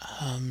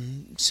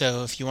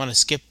 So if you want to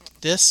skip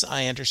this,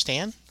 I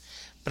understand.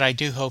 But I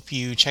do hope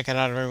you check it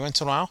out every once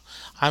in a while.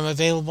 I'm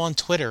available on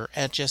Twitter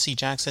at Jesse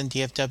Jackson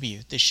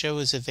DFW. The show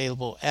is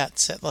available at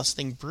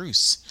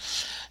SetListingBruce.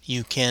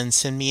 You can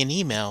send me an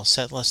email,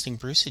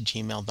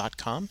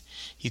 setlistingbruce@gmail.com.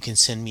 You can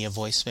send me a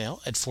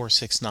voicemail at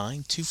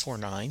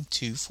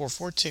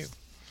 469-249-2442.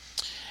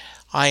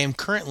 I am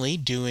currently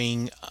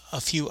doing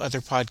a few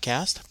other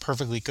podcasts.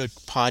 Perfectly Good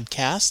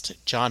Podcast,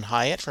 John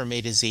Hyatt from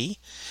A to Z,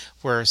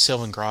 where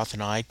Sylvan Groth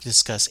and I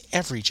discuss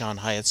every John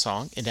Hyatt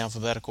song in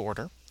alphabetical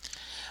order.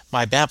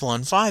 My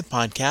Babylon 5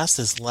 podcast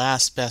is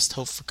Last Best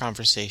Hope for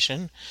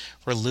Conversation,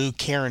 where Lou,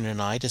 Karen,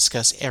 and I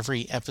discuss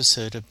every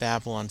episode of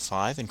Babylon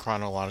 5 in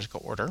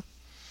chronological order.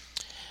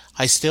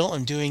 I still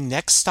am doing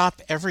Next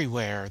Stop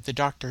Everywhere, the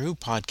Doctor Who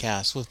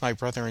podcast with my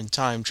brother in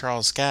time,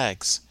 Charles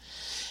Skaggs.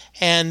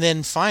 And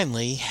then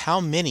finally, How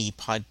Many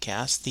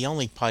Podcasts, the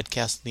only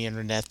podcast on the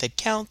internet that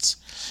counts,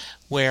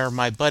 where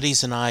my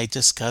buddies and I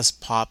discuss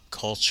pop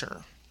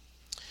culture.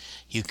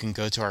 You can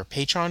go to our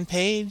Patreon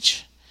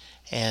page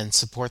and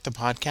support the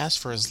podcast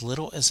for as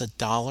little as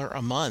 $1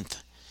 a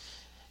month.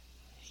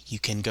 You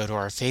can go to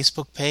our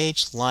Facebook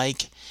page,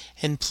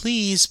 and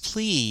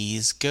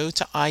please go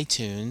to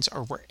iTunes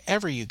or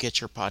wherever you get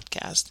your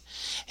podcast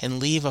and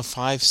leave a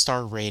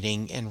 5-star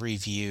rating and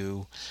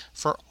review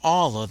for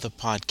all of the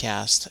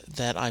podcasts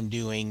that I'm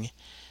doing.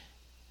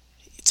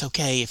 It's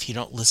okay if you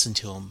don't listen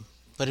to them,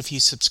 but if you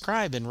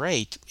subscribe and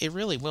rate, it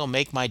really will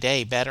make my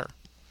day better.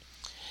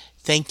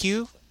 Thank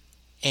you,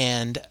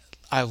 and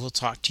I will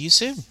talk to you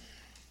soon.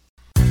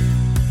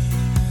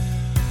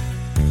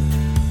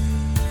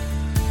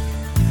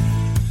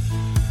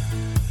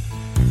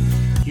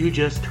 You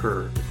just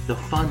heard the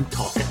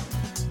fun-talking,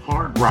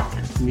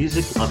 hard-rocking,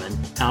 music-loving,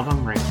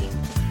 album-ranking,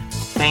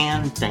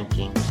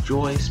 fan-thinking,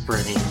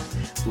 joy-spreading,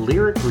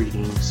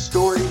 lyric-reading,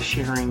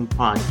 story-sharing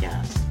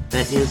podcast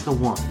that is the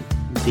one,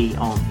 the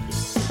only,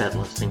 Set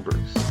Listing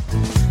Bruce.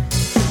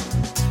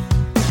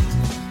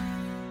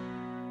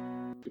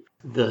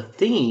 The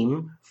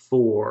theme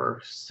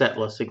for Set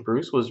Listing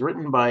Bruce was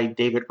written by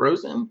David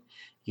Rosen,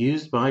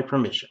 used by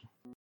permission.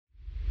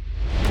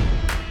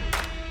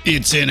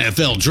 It's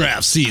NFL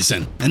draft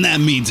season, and that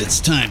means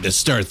it's time to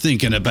start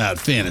thinking about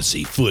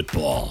fantasy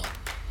football.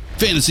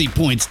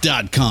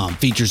 FantasyPoints.com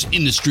features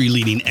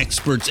industry-leading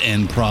experts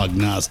and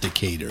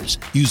prognosticators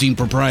using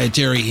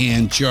proprietary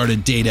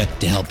hand-charted data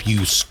to help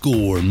you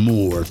score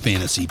more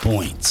fantasy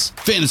points.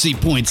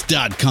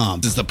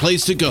 FantasyPoints.com is the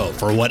place to go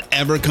for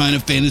whatever kind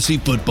of fantasy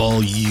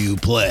football you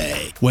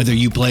play. Whether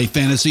you play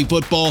fantasy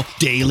football,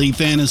 daily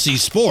fantasy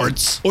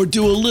sports, or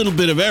do a little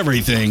bit of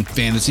everything,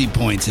 Fantasy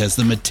Points has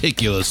the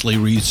meticulously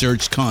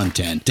researched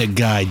content to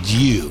guide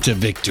you to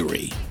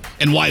victory.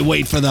 And why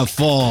wait for the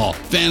fall?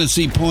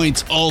 Fantasy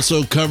Points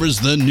also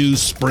covers the new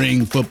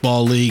spring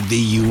football league,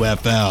 the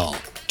UFL.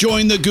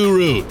 Join the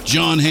guru,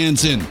 John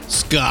Hansen,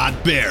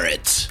 Scott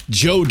Barrett,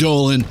 Joe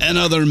Dolan, and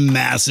other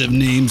massive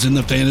names in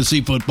the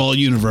fantasy football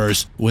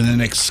universe with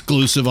an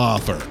exclusive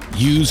offer.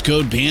 Use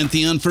code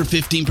Pantheon for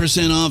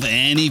 15% off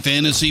any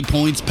Fantasy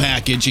Points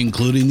package,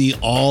 including the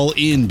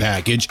all-in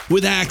package,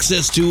 with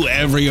access to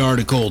every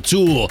article,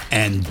 tool,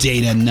 and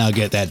data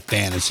nugget that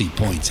Fantasy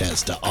Points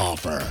has to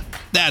offer.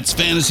 That's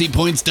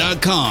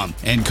FantasyPoints.com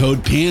and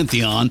code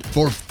Pantheon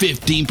for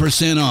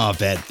 15%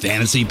 off at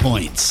Fantasy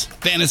Points.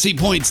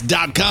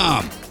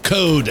 FantasyPoints.com,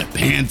 code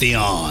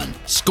Pantheon.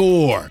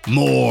 Score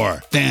more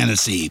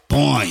fantasy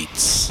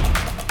points.